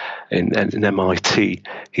and in MIT,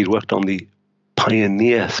 he'd worked on the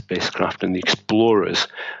Pioneer spacecraft and the Explorers.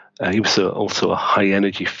 He was also a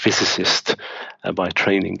high-energy physicist by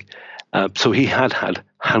training. So he had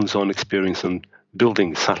hands-on experience in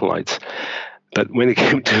building satellites. But when it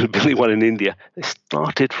came to building one in India, they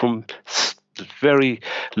started from the very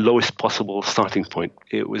lowest possible starting point.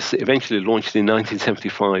 It was eventually launched in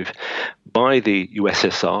 1975 by the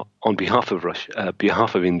USSR on behalf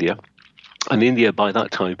of India. And India, by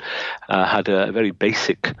that time, had a very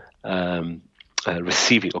basic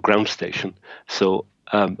receiving or ground station. So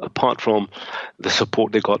apart from the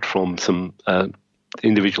support they got from some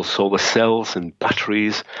individual solar cells and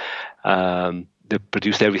batteries, they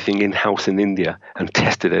produced everything in-house in India and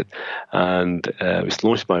tested it, and it was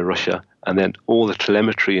launched by Russia. And then all the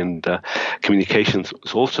telemetry and communications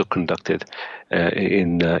was also conducted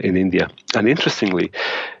in India. And interestingly,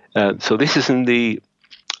 so this is in the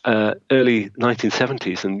early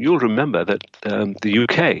 1970s, and you'll remember that the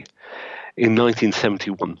UK in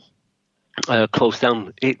 1971 closed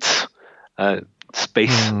down its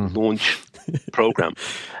space launch program,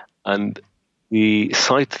 and the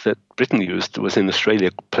site that Britain used was in Australia,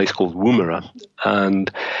 a place called Woomera. And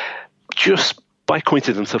just by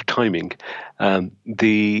coincidence of timing,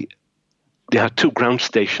 they had two ground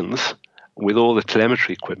stations with all the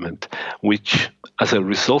telemetry equipment, which, as a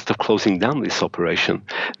result of closing down this operation,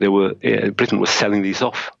 Britain was selling these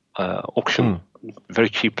off auction very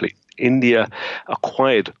cheaply. India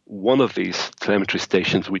acquired one of these telemetry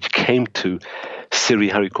stations, which came to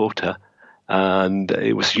Sriharikota, and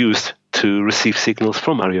it was used to receive signals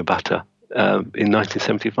from Aryabhata in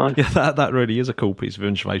 1975. Yeah, that really is a cool piece of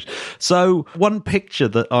information. So one picture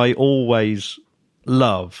that I always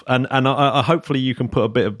love, and I hopefully you can put a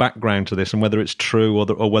bit of background to this and whether it's true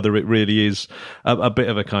or whether it really is a bit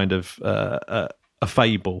of a kind of a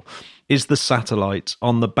fable, is the satellite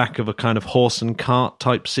on the back of a kind of horse and cart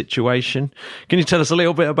type situation. Can you tell us a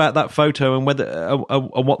little bit about that photo and whether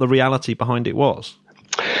and what the reality behind it was?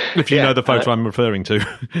 If you know the photo I'm referring to.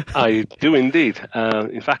 I do indeed.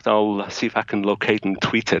 In fact, I'll see if I can locate and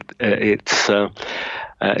tweet it. It's an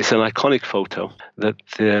iconic photo that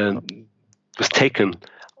was taken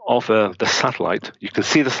of the satellite. You can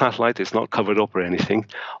see the satellite. It's not covered up or anything.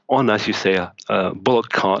 On, as you say, a bullock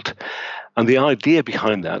cart. And the idea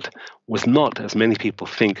behind that was not, as many people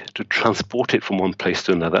think, to transport it from one place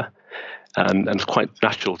to another. And it's quite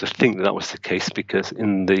natural to think that was the case, because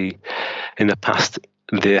in the past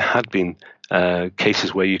there had been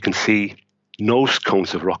cases where you can see nose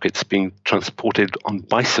cones of rockets being transported on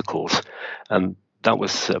bicycles, and that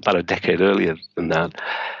was about a decade earlier than that.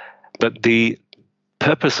 But the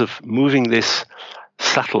purpose of moving this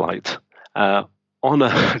satellite on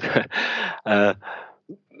a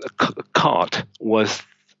cart was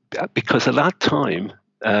because at that time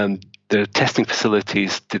the testing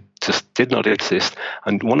facilities did not exist,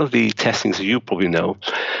 and one of the testings that you probably know,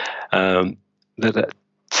 that a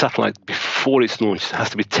satellite before it's launched has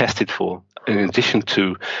to be tested for, in addition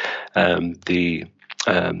to the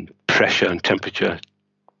pressure and temperature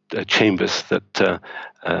chambers that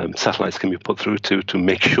satellites can be put through to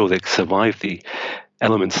make sure they survive the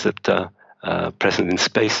elements that are present in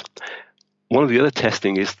space. One of the other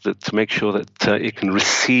testing is to make sure that it can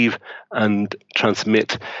receive and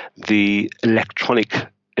transmit the electronic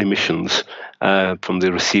emissions from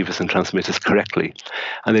the receivers and transmitters correctly.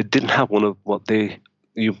 And they didn't have one of what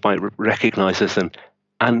you might recognize as an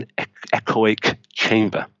anechoic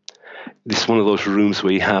chamber. This is one of those rooms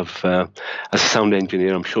where you have, as a sound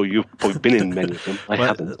engineer, I'm sure you've probably been in many of them. I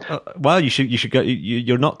haven't. Well, you should go.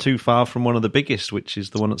 You're not too far from one of the biggest, which is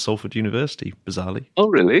the one at Salford University, bizarrely. Oh,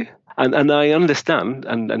 really? And I understand,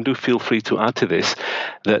 and do feel free to add to this,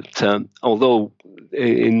 that although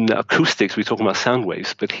in acoustics we're talking about sound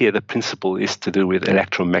waves, but here the principle is to do with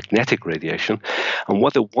electromagnetic radiation. And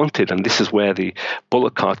what they wanted, and this is where the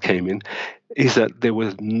bullock cart came in, is that there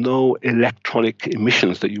was no electronic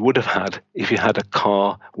emissions that you would have had if you had a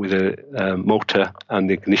car with a motor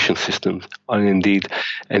and ignition system, and indeed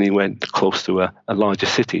anywhere close to a larger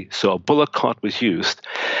city. So a bullock cart was used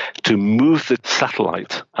to move the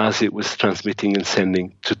satellite as it was transmitting and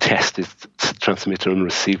sending to test its transmitter and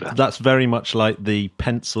receiver. That's very much like the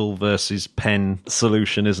pencil versus pen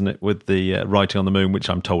solution, isn't it, with the writing on the moon, which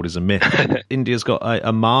I'm told is a myth. India's got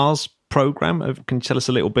a Mars program. Can you tell us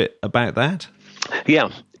a little bit about that? Yeah,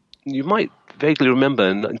 you might vaguely remember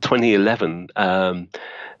in 2011, a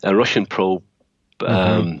Russian probe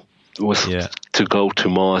was to go to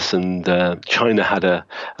Mars, and China had a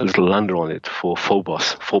little lander on it for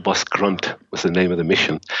Phobos. Phobos Grunt was the name of the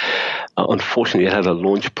mission. Unfortunately, it had a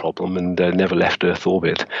launch problem and never left Earth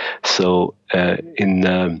orbit. So in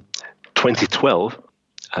 2012,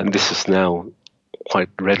 and this is now quite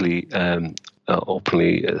readily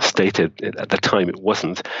openly stated, at the time it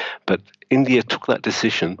wasn't, but India took that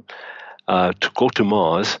decision to go to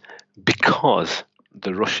Mars because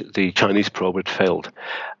the Chinese probe had failed,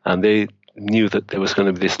 and they knew that there was going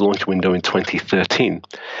to be this launch window in 2013.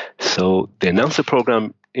 So they announced the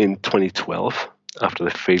program in 2012 after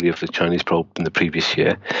the failure of the Chinese probe in the previous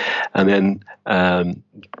year, and then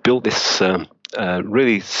built this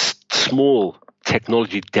really small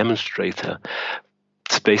technology demonstrator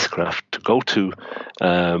spacecraft to go to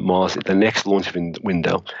Mars at the next launch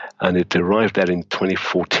window, and it arrived there in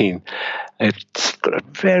 2014. It's got a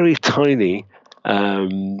very tiny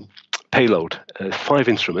payload, 5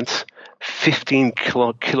 instruments, 15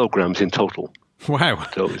 kilograms in total. Wow.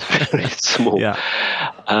 So it's very small. Yeah.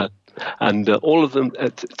 And all of them,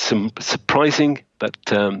 it's surprising, but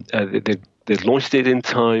they launched it in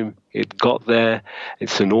time. It got there.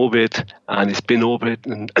 It's in orbit, and it's been orbit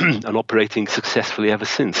and operating successfully ever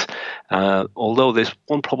since. Although there's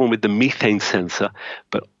one problem with the methane sensor,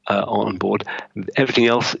 but on board, everything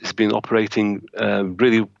else has been operating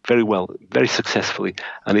really very well, very successfully.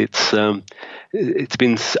 And it's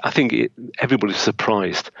been, I think, everybody's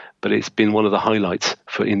surprised, but it's been one of the highlights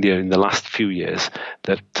for India in the last few years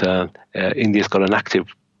that India's got an active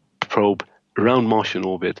probe around Martian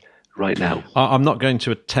orbit right now. I'm not going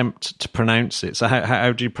to attempt to pronounce it. So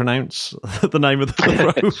how do you pronounce the name of the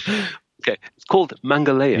probe? Okay, it's called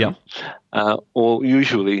Mangalyaan, or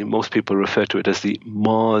usually most people refer to it as the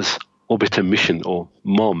Mars Orbiter Mission, or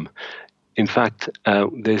MOM. In fact,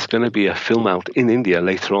 there's going to be a film out in India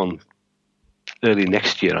later on, early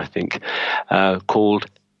next year, I think, called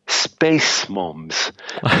Space Moms.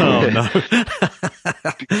 Oh, no.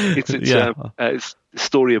 It's a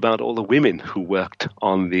story about all the women who worked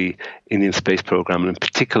on the Indian space program, and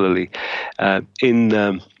particularly in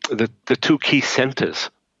the 2 key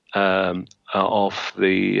centers of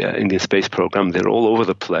the Indian space program. They're all over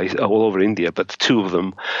the place, all over India, but 2 of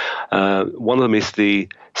them, one of them is the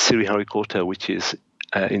Sriharikota, which is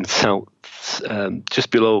in south,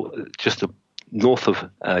 just north of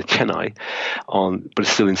Chennai, but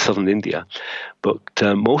it's still in southern India. But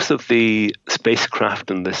most of the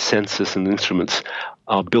spacecraft and the sensors and instruments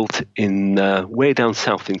are built in way down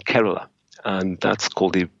south in Kerala, and that's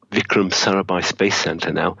called the Vikram Sarabhai Space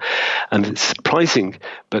Center now. And it's surprising,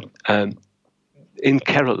 but in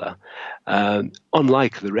Kerala,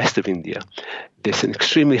 unlike the rest of India, there's an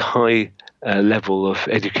extremely high level of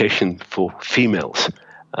education for females,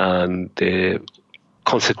 and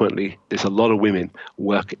consequently, there's a lot of women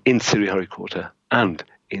work in Sriharikota and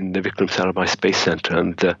in the Vikram Sarabhai Space Center,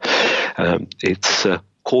 and it's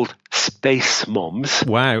called Space Moms.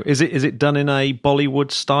 Wow. Is it done in a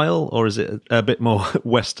Bollywood style, or is it a bit more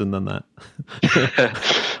Western than that?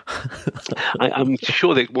 I'm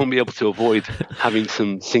sure they won't be able to avoid having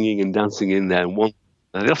some singing and dancing in there.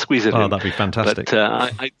 They'll squeeze it in. Oh, that'd be fantastic.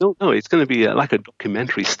 But I don't know. It's going to be like a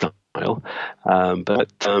documentary style.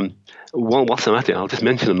 But whilst I'm at it, I'll just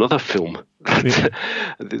mention another film.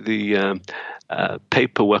 The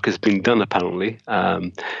paperwork has been done, apparently.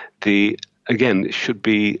 Again, it should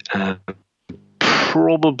be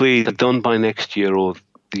probably done by next year or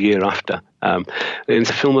the year after. It's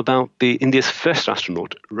a film about India's first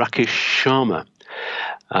astronaut, Rakesh Sharma.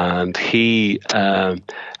 And he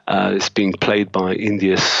is being played by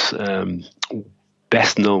India's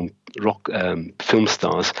best-known rock film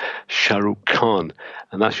stars, Shah Rukh Khan.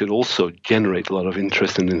 And that should also generate a lot of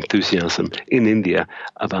interest and enthusiasm in India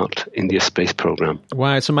about India's space program.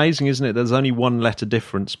 Wow, it's amazing, isn't it? There's only 1 letter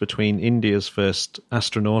difference between India's first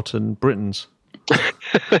astronaut and Britain's.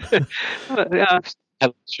 Yeah,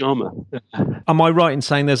 Sharma. Am I right in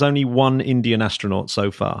saying there's only 1 Indian astronaut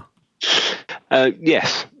so far?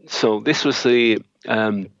 Yes. So this was the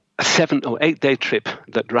a 7 or 8 day trip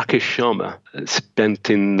that Rakesh Sharma spent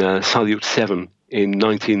in Salyut 7 in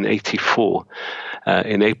 1984,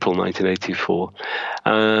 in April 1984.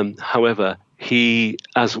 However, he,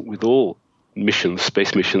 as with all missions,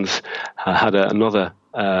 space missions, had another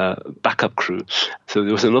backup crew. So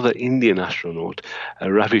there was another Indian astronaut,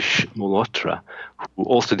 Ravish Malhotra, who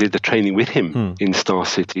also did the training with him in Star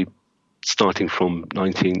City, starting from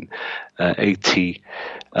 1980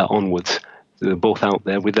 onwards. They were both out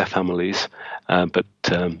there with their families, but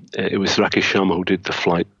it was Rakesh Sharma who did the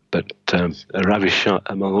flight. But Ravish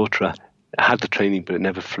Malhotra had the training, but it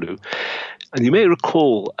never flew. And you may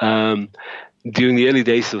recall during the early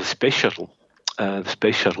days of the Space Shuttle, the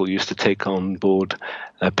Space Shuttle used to take on board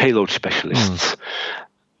payload specialists.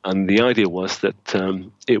 And the idea was that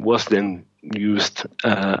it was then used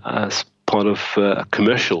as part of a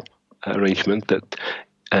commercial arrangement that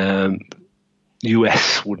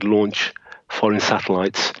US would launch foreign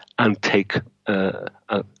satellites and take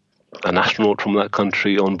an astronaut from that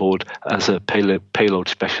country on board as a payload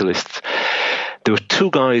specialist. There were two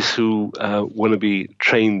guys who want to be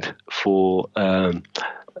trained for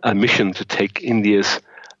a mission to take India's.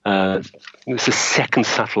 It's the second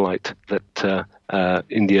satellite that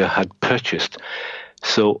India had purchased.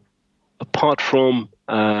 So, apart from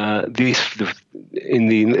these, in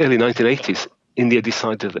the early 1980s, India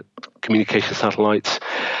decided that communication satellites,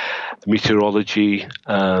 meteorology,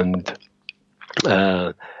 and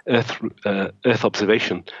Earth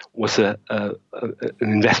observation was an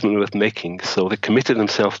investment worth making. So they committed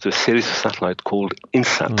themselves to a series of satellites called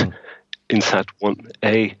INSAT, INSAT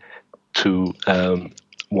 1A to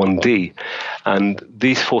 1D. And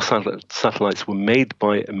these 4 satellites were made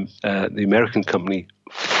by the American company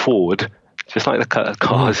Ford, just like the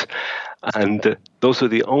cars. And those were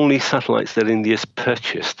the only satellites that India's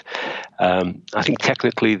purchased. I think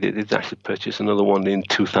technically they did actually purchase another one in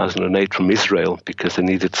 2008 from Israel because they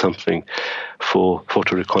needed something for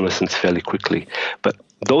photo reconnaissance fairly quickly. But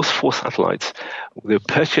those 4 satellites, they were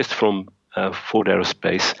purchased from Ford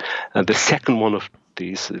Aerospace. And the second one of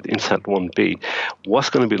these, INSAT 1B,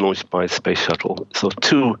 was going to be launched by the Space Shuttle. So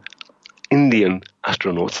 2 Indian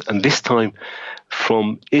astronauts, and this time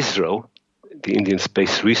from ISRO, the Indian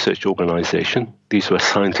Space Research Organization. These were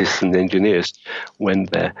scientists and engineers,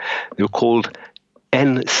 went there. They were called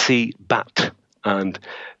N.C. Bhatt and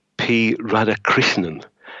P. Radhakrishnan.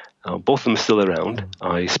 Both of them are still around.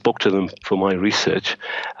 I spoke to them for my research.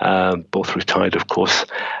 Both retired, of course.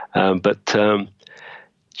 But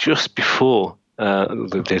just before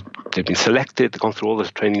they'd been selected, gone through all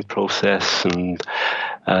this training process, and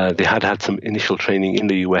they had some initial training in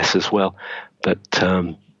the US as well. But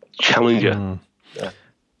Challenger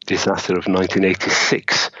disaster of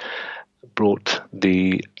 1986 brought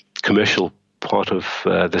the commercial part of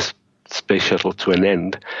this space shuttle to an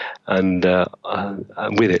end, and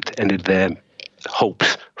with it ended their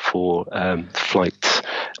hopes for flights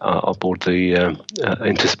aboard the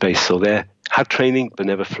into space. So they had training but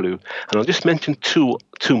never flew. And I'll just mention two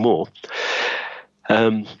more.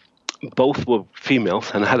 Both were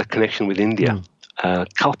females and had a connection with India.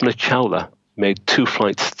 Kalpana Chawla made 2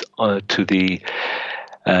 flights to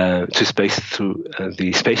space through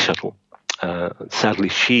the space shuttle. Sadly,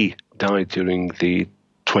 she died during the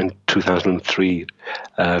 2003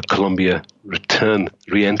 Columbia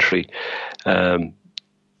re-entry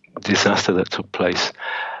disaster that took place.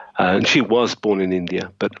 And she was born in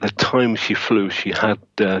India, but at the time she flew, she had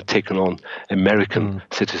taken on American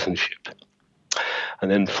citizenship.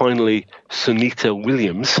 And then finally, Sunita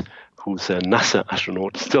Williams, who's a NASA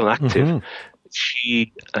astronaut, still active.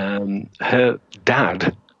 She, her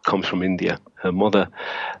dad comes from India. Her mother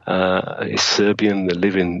is Serbian. They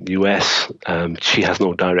live in the US. She has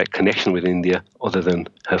no direct connection with India other than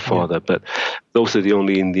her father. But those are the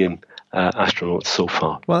only Indian astronauts so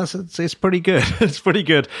far. Well, it's pretty good. It's pretty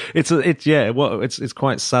good. It's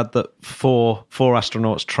quite sad that four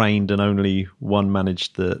astronauts trained and only one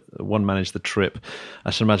managed the trip. I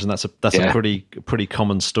should imagine that's a pretty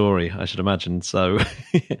common story. I should imagine. So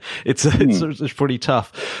it's pretty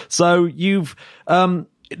tough. So you've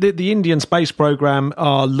the Indian space program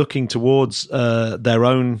are looking towards their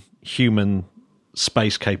own human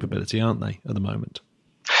space capability, aren't they, at the moment?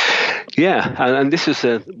 Yeah, and this is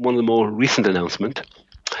one of the more recent announcements.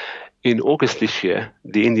 In August this year,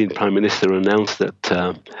 the Indian Prime Minister announced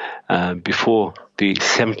that before the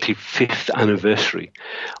 75th anniversary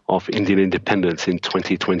of Indian independence in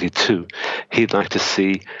 2022, he'd like to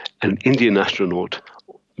see an Indian astronaut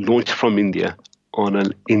launched from India on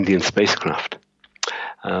an Indian spacecraft.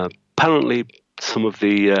 Apparently, some of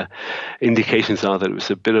the indications are that it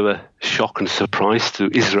was a bit of a shock and surprise to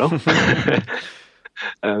ISRO.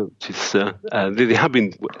 which is they have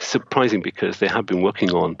been surprising because they have been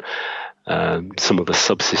working on some of the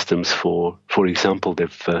subsystems. For example,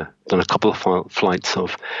 they've done a couple of flights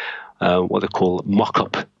of what they call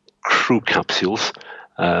mock-up crew capsules.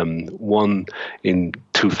 One in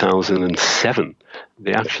 2007.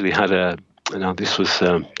 They actually had now this was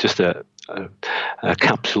just a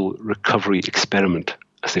capsule recovery experiment,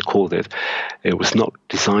 as they called it. It was not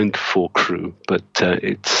designed for crew, but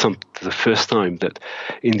it's the first time that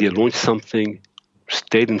India launched something,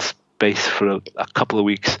 stayed in space for a couple of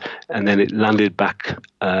weeks, and then it landed back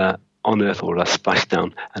on Earth, or a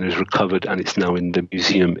splashdown, and it was recovered, and it's now in the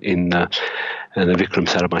museum in the Vikram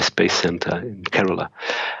Sarabhai Space Center in Kerala.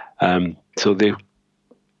 So they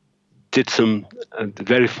did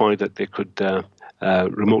verified that they could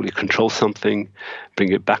remotely control something,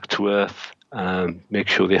 bring it back to Earth, make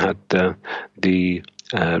sure they had the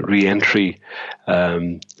re-entry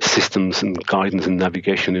systems and guidance and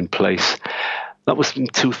navigation in place. That was in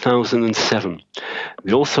 2007.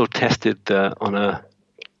 They also tested on a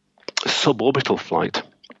suborbital flight.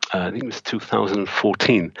 I think it was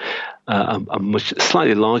 2014. A much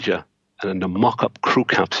slightly larger and a mock-up crew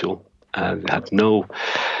capsule. They had no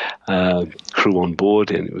crew on board,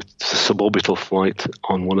 and it was a suborbital flight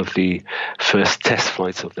on one of the first test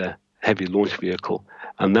flights of their heavy launch vehicle,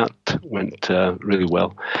 and that went really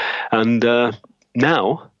well. And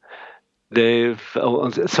now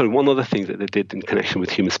one other thing that they did in connection with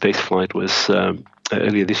human spaceflight was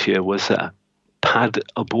earlier this year was a pad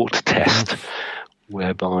abort test,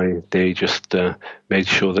 whereby they just made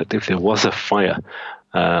sure that if there was a fire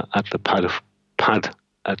at the pad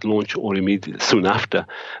at launch or immediately soon after,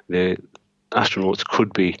 the astronauts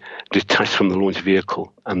could be detached from the launch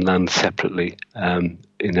vehicle and land separately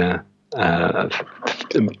in a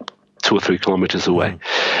 2 or 3 kilometers away.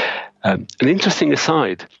 An interesting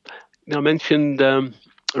aside, I mentioned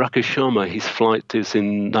Rakesh Sharma. His flight is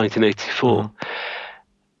in 1984.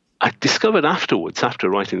 I discovered afterwards, after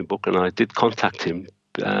writing the book, and I did contact him,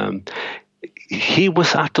 he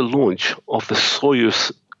was at the launch of the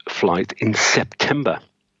Soyuz flight in September.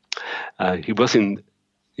 He was in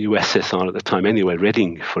USSR at the time anyway,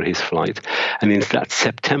 readying for his flight. And in that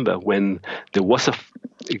September, when there was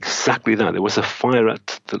there was a fire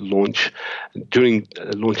at the launch, during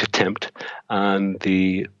a launch attempt, and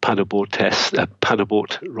the pad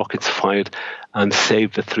abort rockets fired and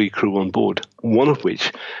saved the 3 crew on board, one of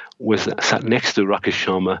which was sat next to Rakesh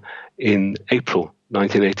Sharma in April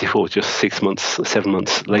 1984, just 7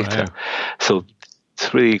 months later. Wow. So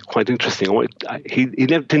it's really quite interesting. He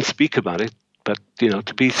never didn't speak about it, but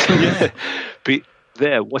to be be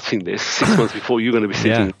there watching this 6 months before you're going to be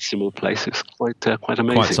sitting in a similar place, it's quite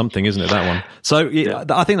amazing. Quite something, isn't it, that one? So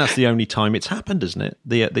I think that's the only time it's happened, isn't it?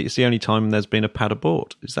 It's the only time there's been a pad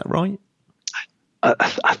abort. Is that right?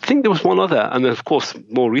 I think there was one other, and of course,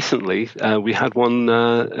 more recently, we had one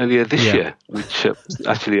earlier this year, which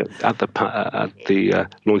actually at the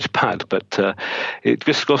launch pad. But it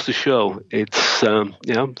just goes to show it's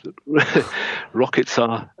rockets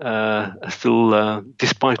are still,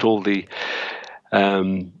 despite all the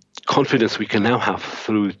confidence we can now have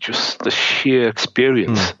through just the sheer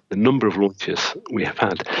experience, the number of launches we have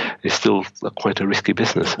had, is still quite a risky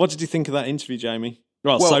business. What did you think of that interview, Jamie?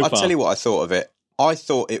 Well, so far. I'll tell you what I thought of it. I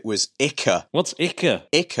thought it was Ikka. What's Ikka?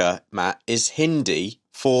 Ikka, Matt, is Hindi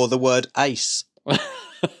for the word ace.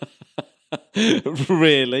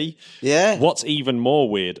 Really? Yeah. What's even more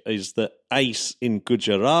weird is that ace in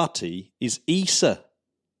Gujarati is ESA.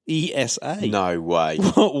 ESA. No way.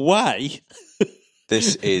 What way?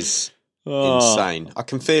 This is insane. I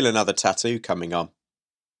can feel another tattoo coming on.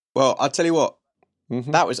 Well, I'll tell you what.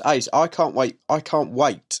 That was ace. I can't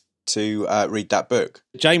wait to read that book.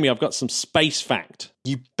 Jamie, I've got some space fact.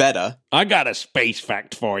 You better. I got a space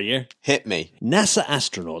fact for you. Hit me. NASA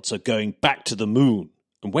astronauts are going back to the moon,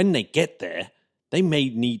 and when they get there, they may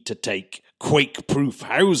need to take quake-proof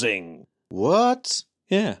housing. What?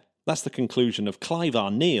 Yeah, that's the conclusion of Clive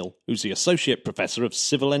R. Neal, who's the Associate Professor of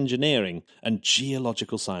Civil Engineering and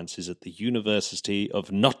Geological Sciences at the University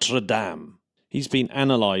of Notre Dame. He's been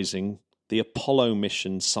analysing the Apollo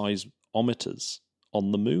mission seismometers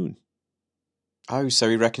on the moon. Oh, so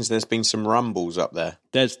he reckons there's been some rumbles up there.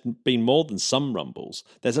 There's been more than some rumbles.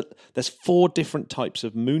 There's 4 different types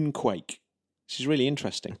of moonquake. This is really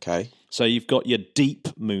interesting. Okay. So you've got your deep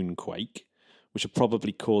moonquake, which are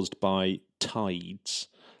probably caused by tides,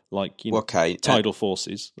 like tidal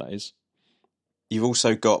forces, that is. You've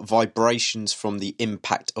also got vibrations from the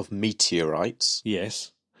impact of meteorites.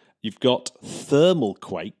 Yes. You've got thermal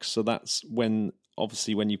quakes, so that's when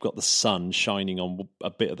obviously when you've got the sun shining on a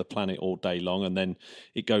bit of the planet all day long, and then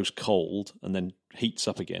it goes cold and then heats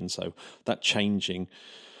up again. So that changing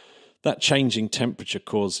temperature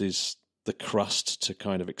causes the crust to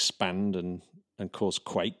kind of expand and cause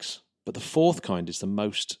quakes. But the fourth kind is the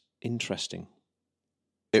most interesting.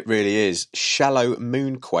 It really is. Shallow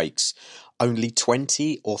moonquakes, only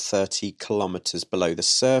 20 or 30 kilometres below the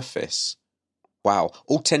surface. Wow.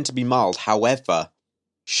 All tend to be mild. However,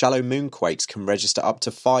 shallow moonquakes can register up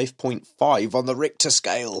to 5.5 on the Richter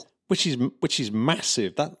scale. Which is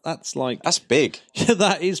massive. That's big. Yeah,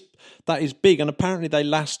 that is big. And apparently they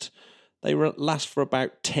last for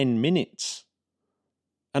about 10 minutes.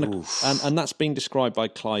 And that's been described by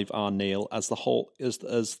Clive R. Neal as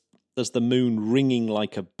as the moon ringing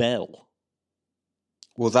like a bell.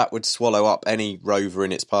 Well, that would swallow up any rover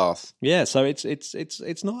in its path. Yeah, so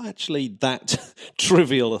it's not actually that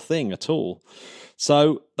trivial a thing at all.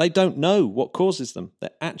 So they don't know what causes them.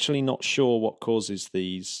 They're actually not sure what causes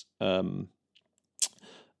these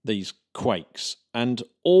quakes. And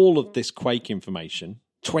all of this quake information,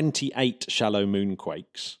 28 shallow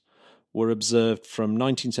moonquakes, were observed from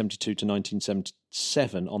 1972 to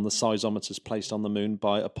 1977 on the seismometers placed on the moon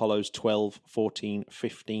by Apollos 12, 14,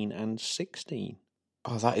 15 and 16.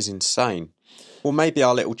 Oh, that is insane. Well, maybe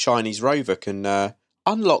our little Chinese rover can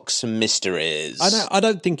unlock some mysteries. I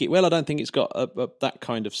don't think it will. I don't think it's got that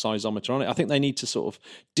kind of seismometer on it. I think they need to sort of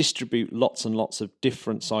distribute lots and lots of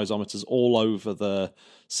different seismometers all over the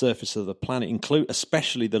surface of the planet,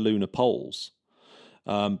 especially the lunar poles.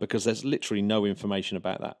 Because there's literally no information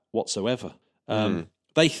about that whatsoever.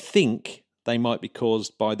 They think they might be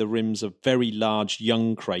caused by the rims of very large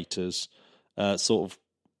young craters sort of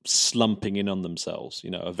slumping in on themselves,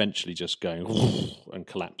 eventually just going and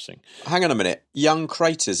collapsing. Hang on a minute. Young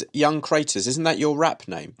craters, isn't that your rap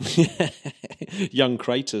name? Young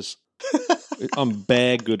craters. I'm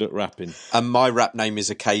bare good at rapping. And my rap name is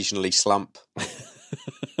occasionally Slump.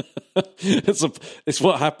 It's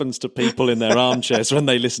what happens to people in their armchairs when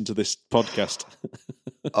they listen to this podcast.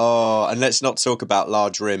 Oh, and let's not talk about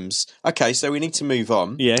large rims. Okay, so we need to move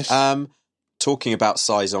on. Yes. Talking about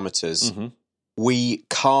seismometers, we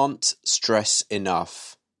can't stress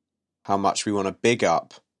enough how much we want to big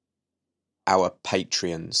up our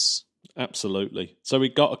Patreons. Absolutely. So we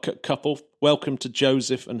got a couple. Welcome to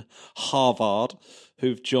Joseph and Harvard,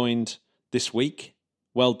 who've joined this week.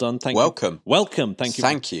 Well done. Welcome. Thank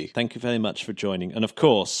you. Thank you very much for joining. And of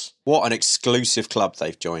course, what an exclusive club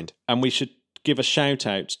they've joined. And we should give a shout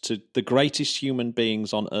out to the greatest human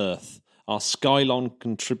beings on earth, our Skylon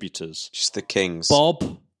contributors. Just the kings.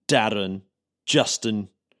 Bob, Darren, Justin,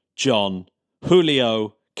 John,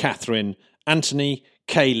 Julio, Catherine, Anthony,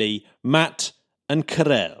 Kaylee, Matt, and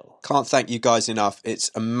Karel. Can't thank you guys enough.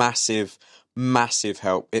 It's a massive, massive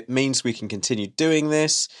help. It means we can continue doing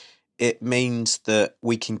this. It means that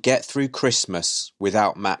we can get through Christmas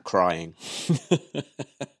without Matt crying.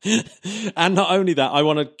 And not only that, I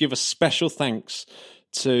want to give a special thanks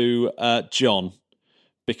to John,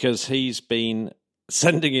 because he's been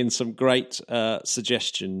sending in some great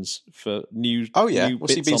suggestions for new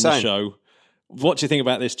What's he bits been on saying? the show. What do you think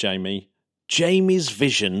about this, Jamie? Jamie's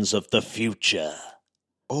visions of the future.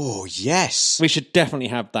 Oh, yes. We should definitely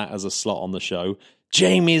have that as a slot on the show.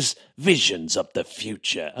 Jamie's visions of the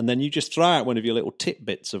future. And then you just throw out one of your little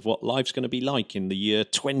tidbits of what life's going to be like in the year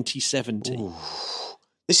 2070. Ooh.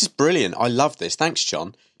 This is brilliant. I love this. Thanks,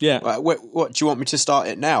 John. Yeah. What do you want me to start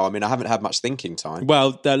it now? I mean, I haven't had much thinking time.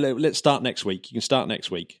 Well, let's start next week. You can start next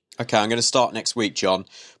week. Okay, I'm going to start next week, John.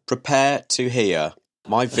 Prepare to hear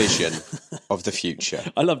my vision of the future.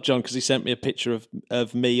 I love John because he sent me a picture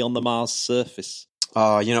of me on the Mars surface.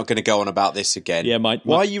 Oh, you're not going to go on about this again. Yeah,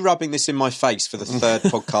 Why are you rubbing this in my face for the third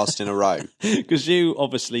podcast in a row? Because you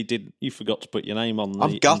obviously you forgot to put your name on the...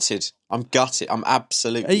 I'm gutted. I'm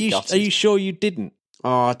absolutely gutted. Are you sure you didn't?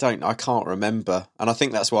 Oh, I can't remember. And I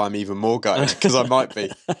think that's why I'm even more gutted, because I might be.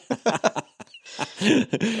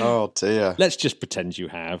 Oh, dear. Let's just pretend you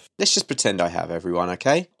have. Let's just pretend I have, everyone,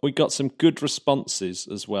 okay? We got some good responses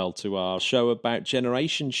as well to our show about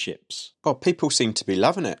generation ships. Oh, people seem to be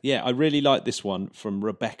loving it. Yeah, I really like this one from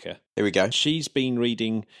Rebecca. Here we go. She's been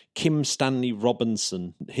reading Kim Stanley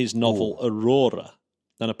Robinson, his novel Aurora.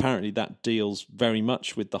 And apparently that deals very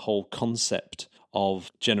much with the whole concept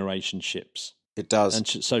of generation ships. It does. And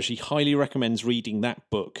so she highly recommends reading that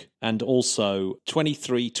book. And also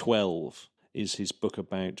 2312 is his book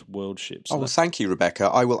about world ships. Oh, well, thank you, Rebecca.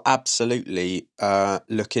 I will absolutely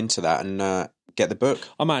look into that and get the book.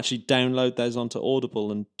 I might actually download those onto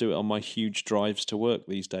Audible and do it on my huge drives to work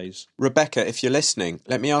these days. Rebecca, if you're listening,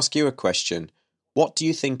 let me ask you a question. What do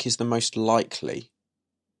you think is the most likely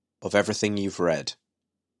of everything you've read.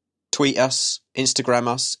 Tweet us, Instagram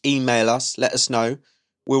us, email us, let us know.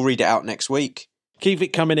 We'll read it out next week. Keep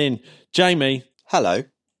it coming in. Jamie. Hello.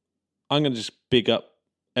 I'm going to just big up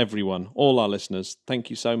everyone, all our listeners. Thank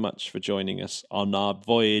you so much for joining us on our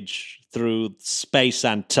voyage through space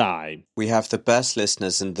and time. We have the best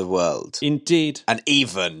listeners in the world. Indeed. And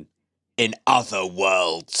even in other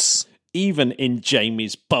worlds. Even in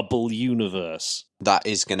Jamie's bubble universe. That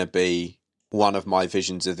is going to be one of my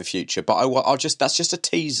visions of the future. But I'll just that's just a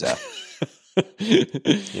teaser.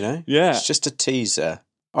 You know? Yeah. It's just a teaser.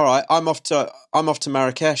 All right, I'm off to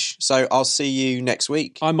Marrakesh, so I'll see you next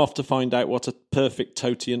week. I'm off to find out what a perfect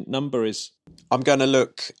totient number is. I'm going to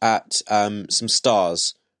look at some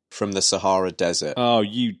stars from the Sahara Desert. Oh,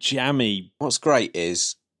 you jammy. What's great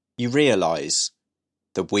is you realise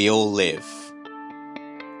that we all live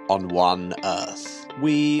on one Earth.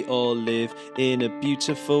 We all live in a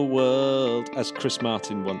beautiful world, as Chris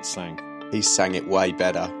Martin once sang. He sang it way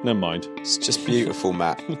better. Never mind. It's just beautiful,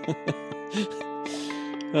 Matt.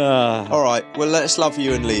 All right, well, let's love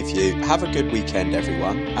you and leave you. Have a good weekend,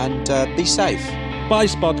 everyone, and be safe. Bye,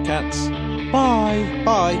 Spodcats. Bye.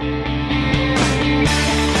 Bye.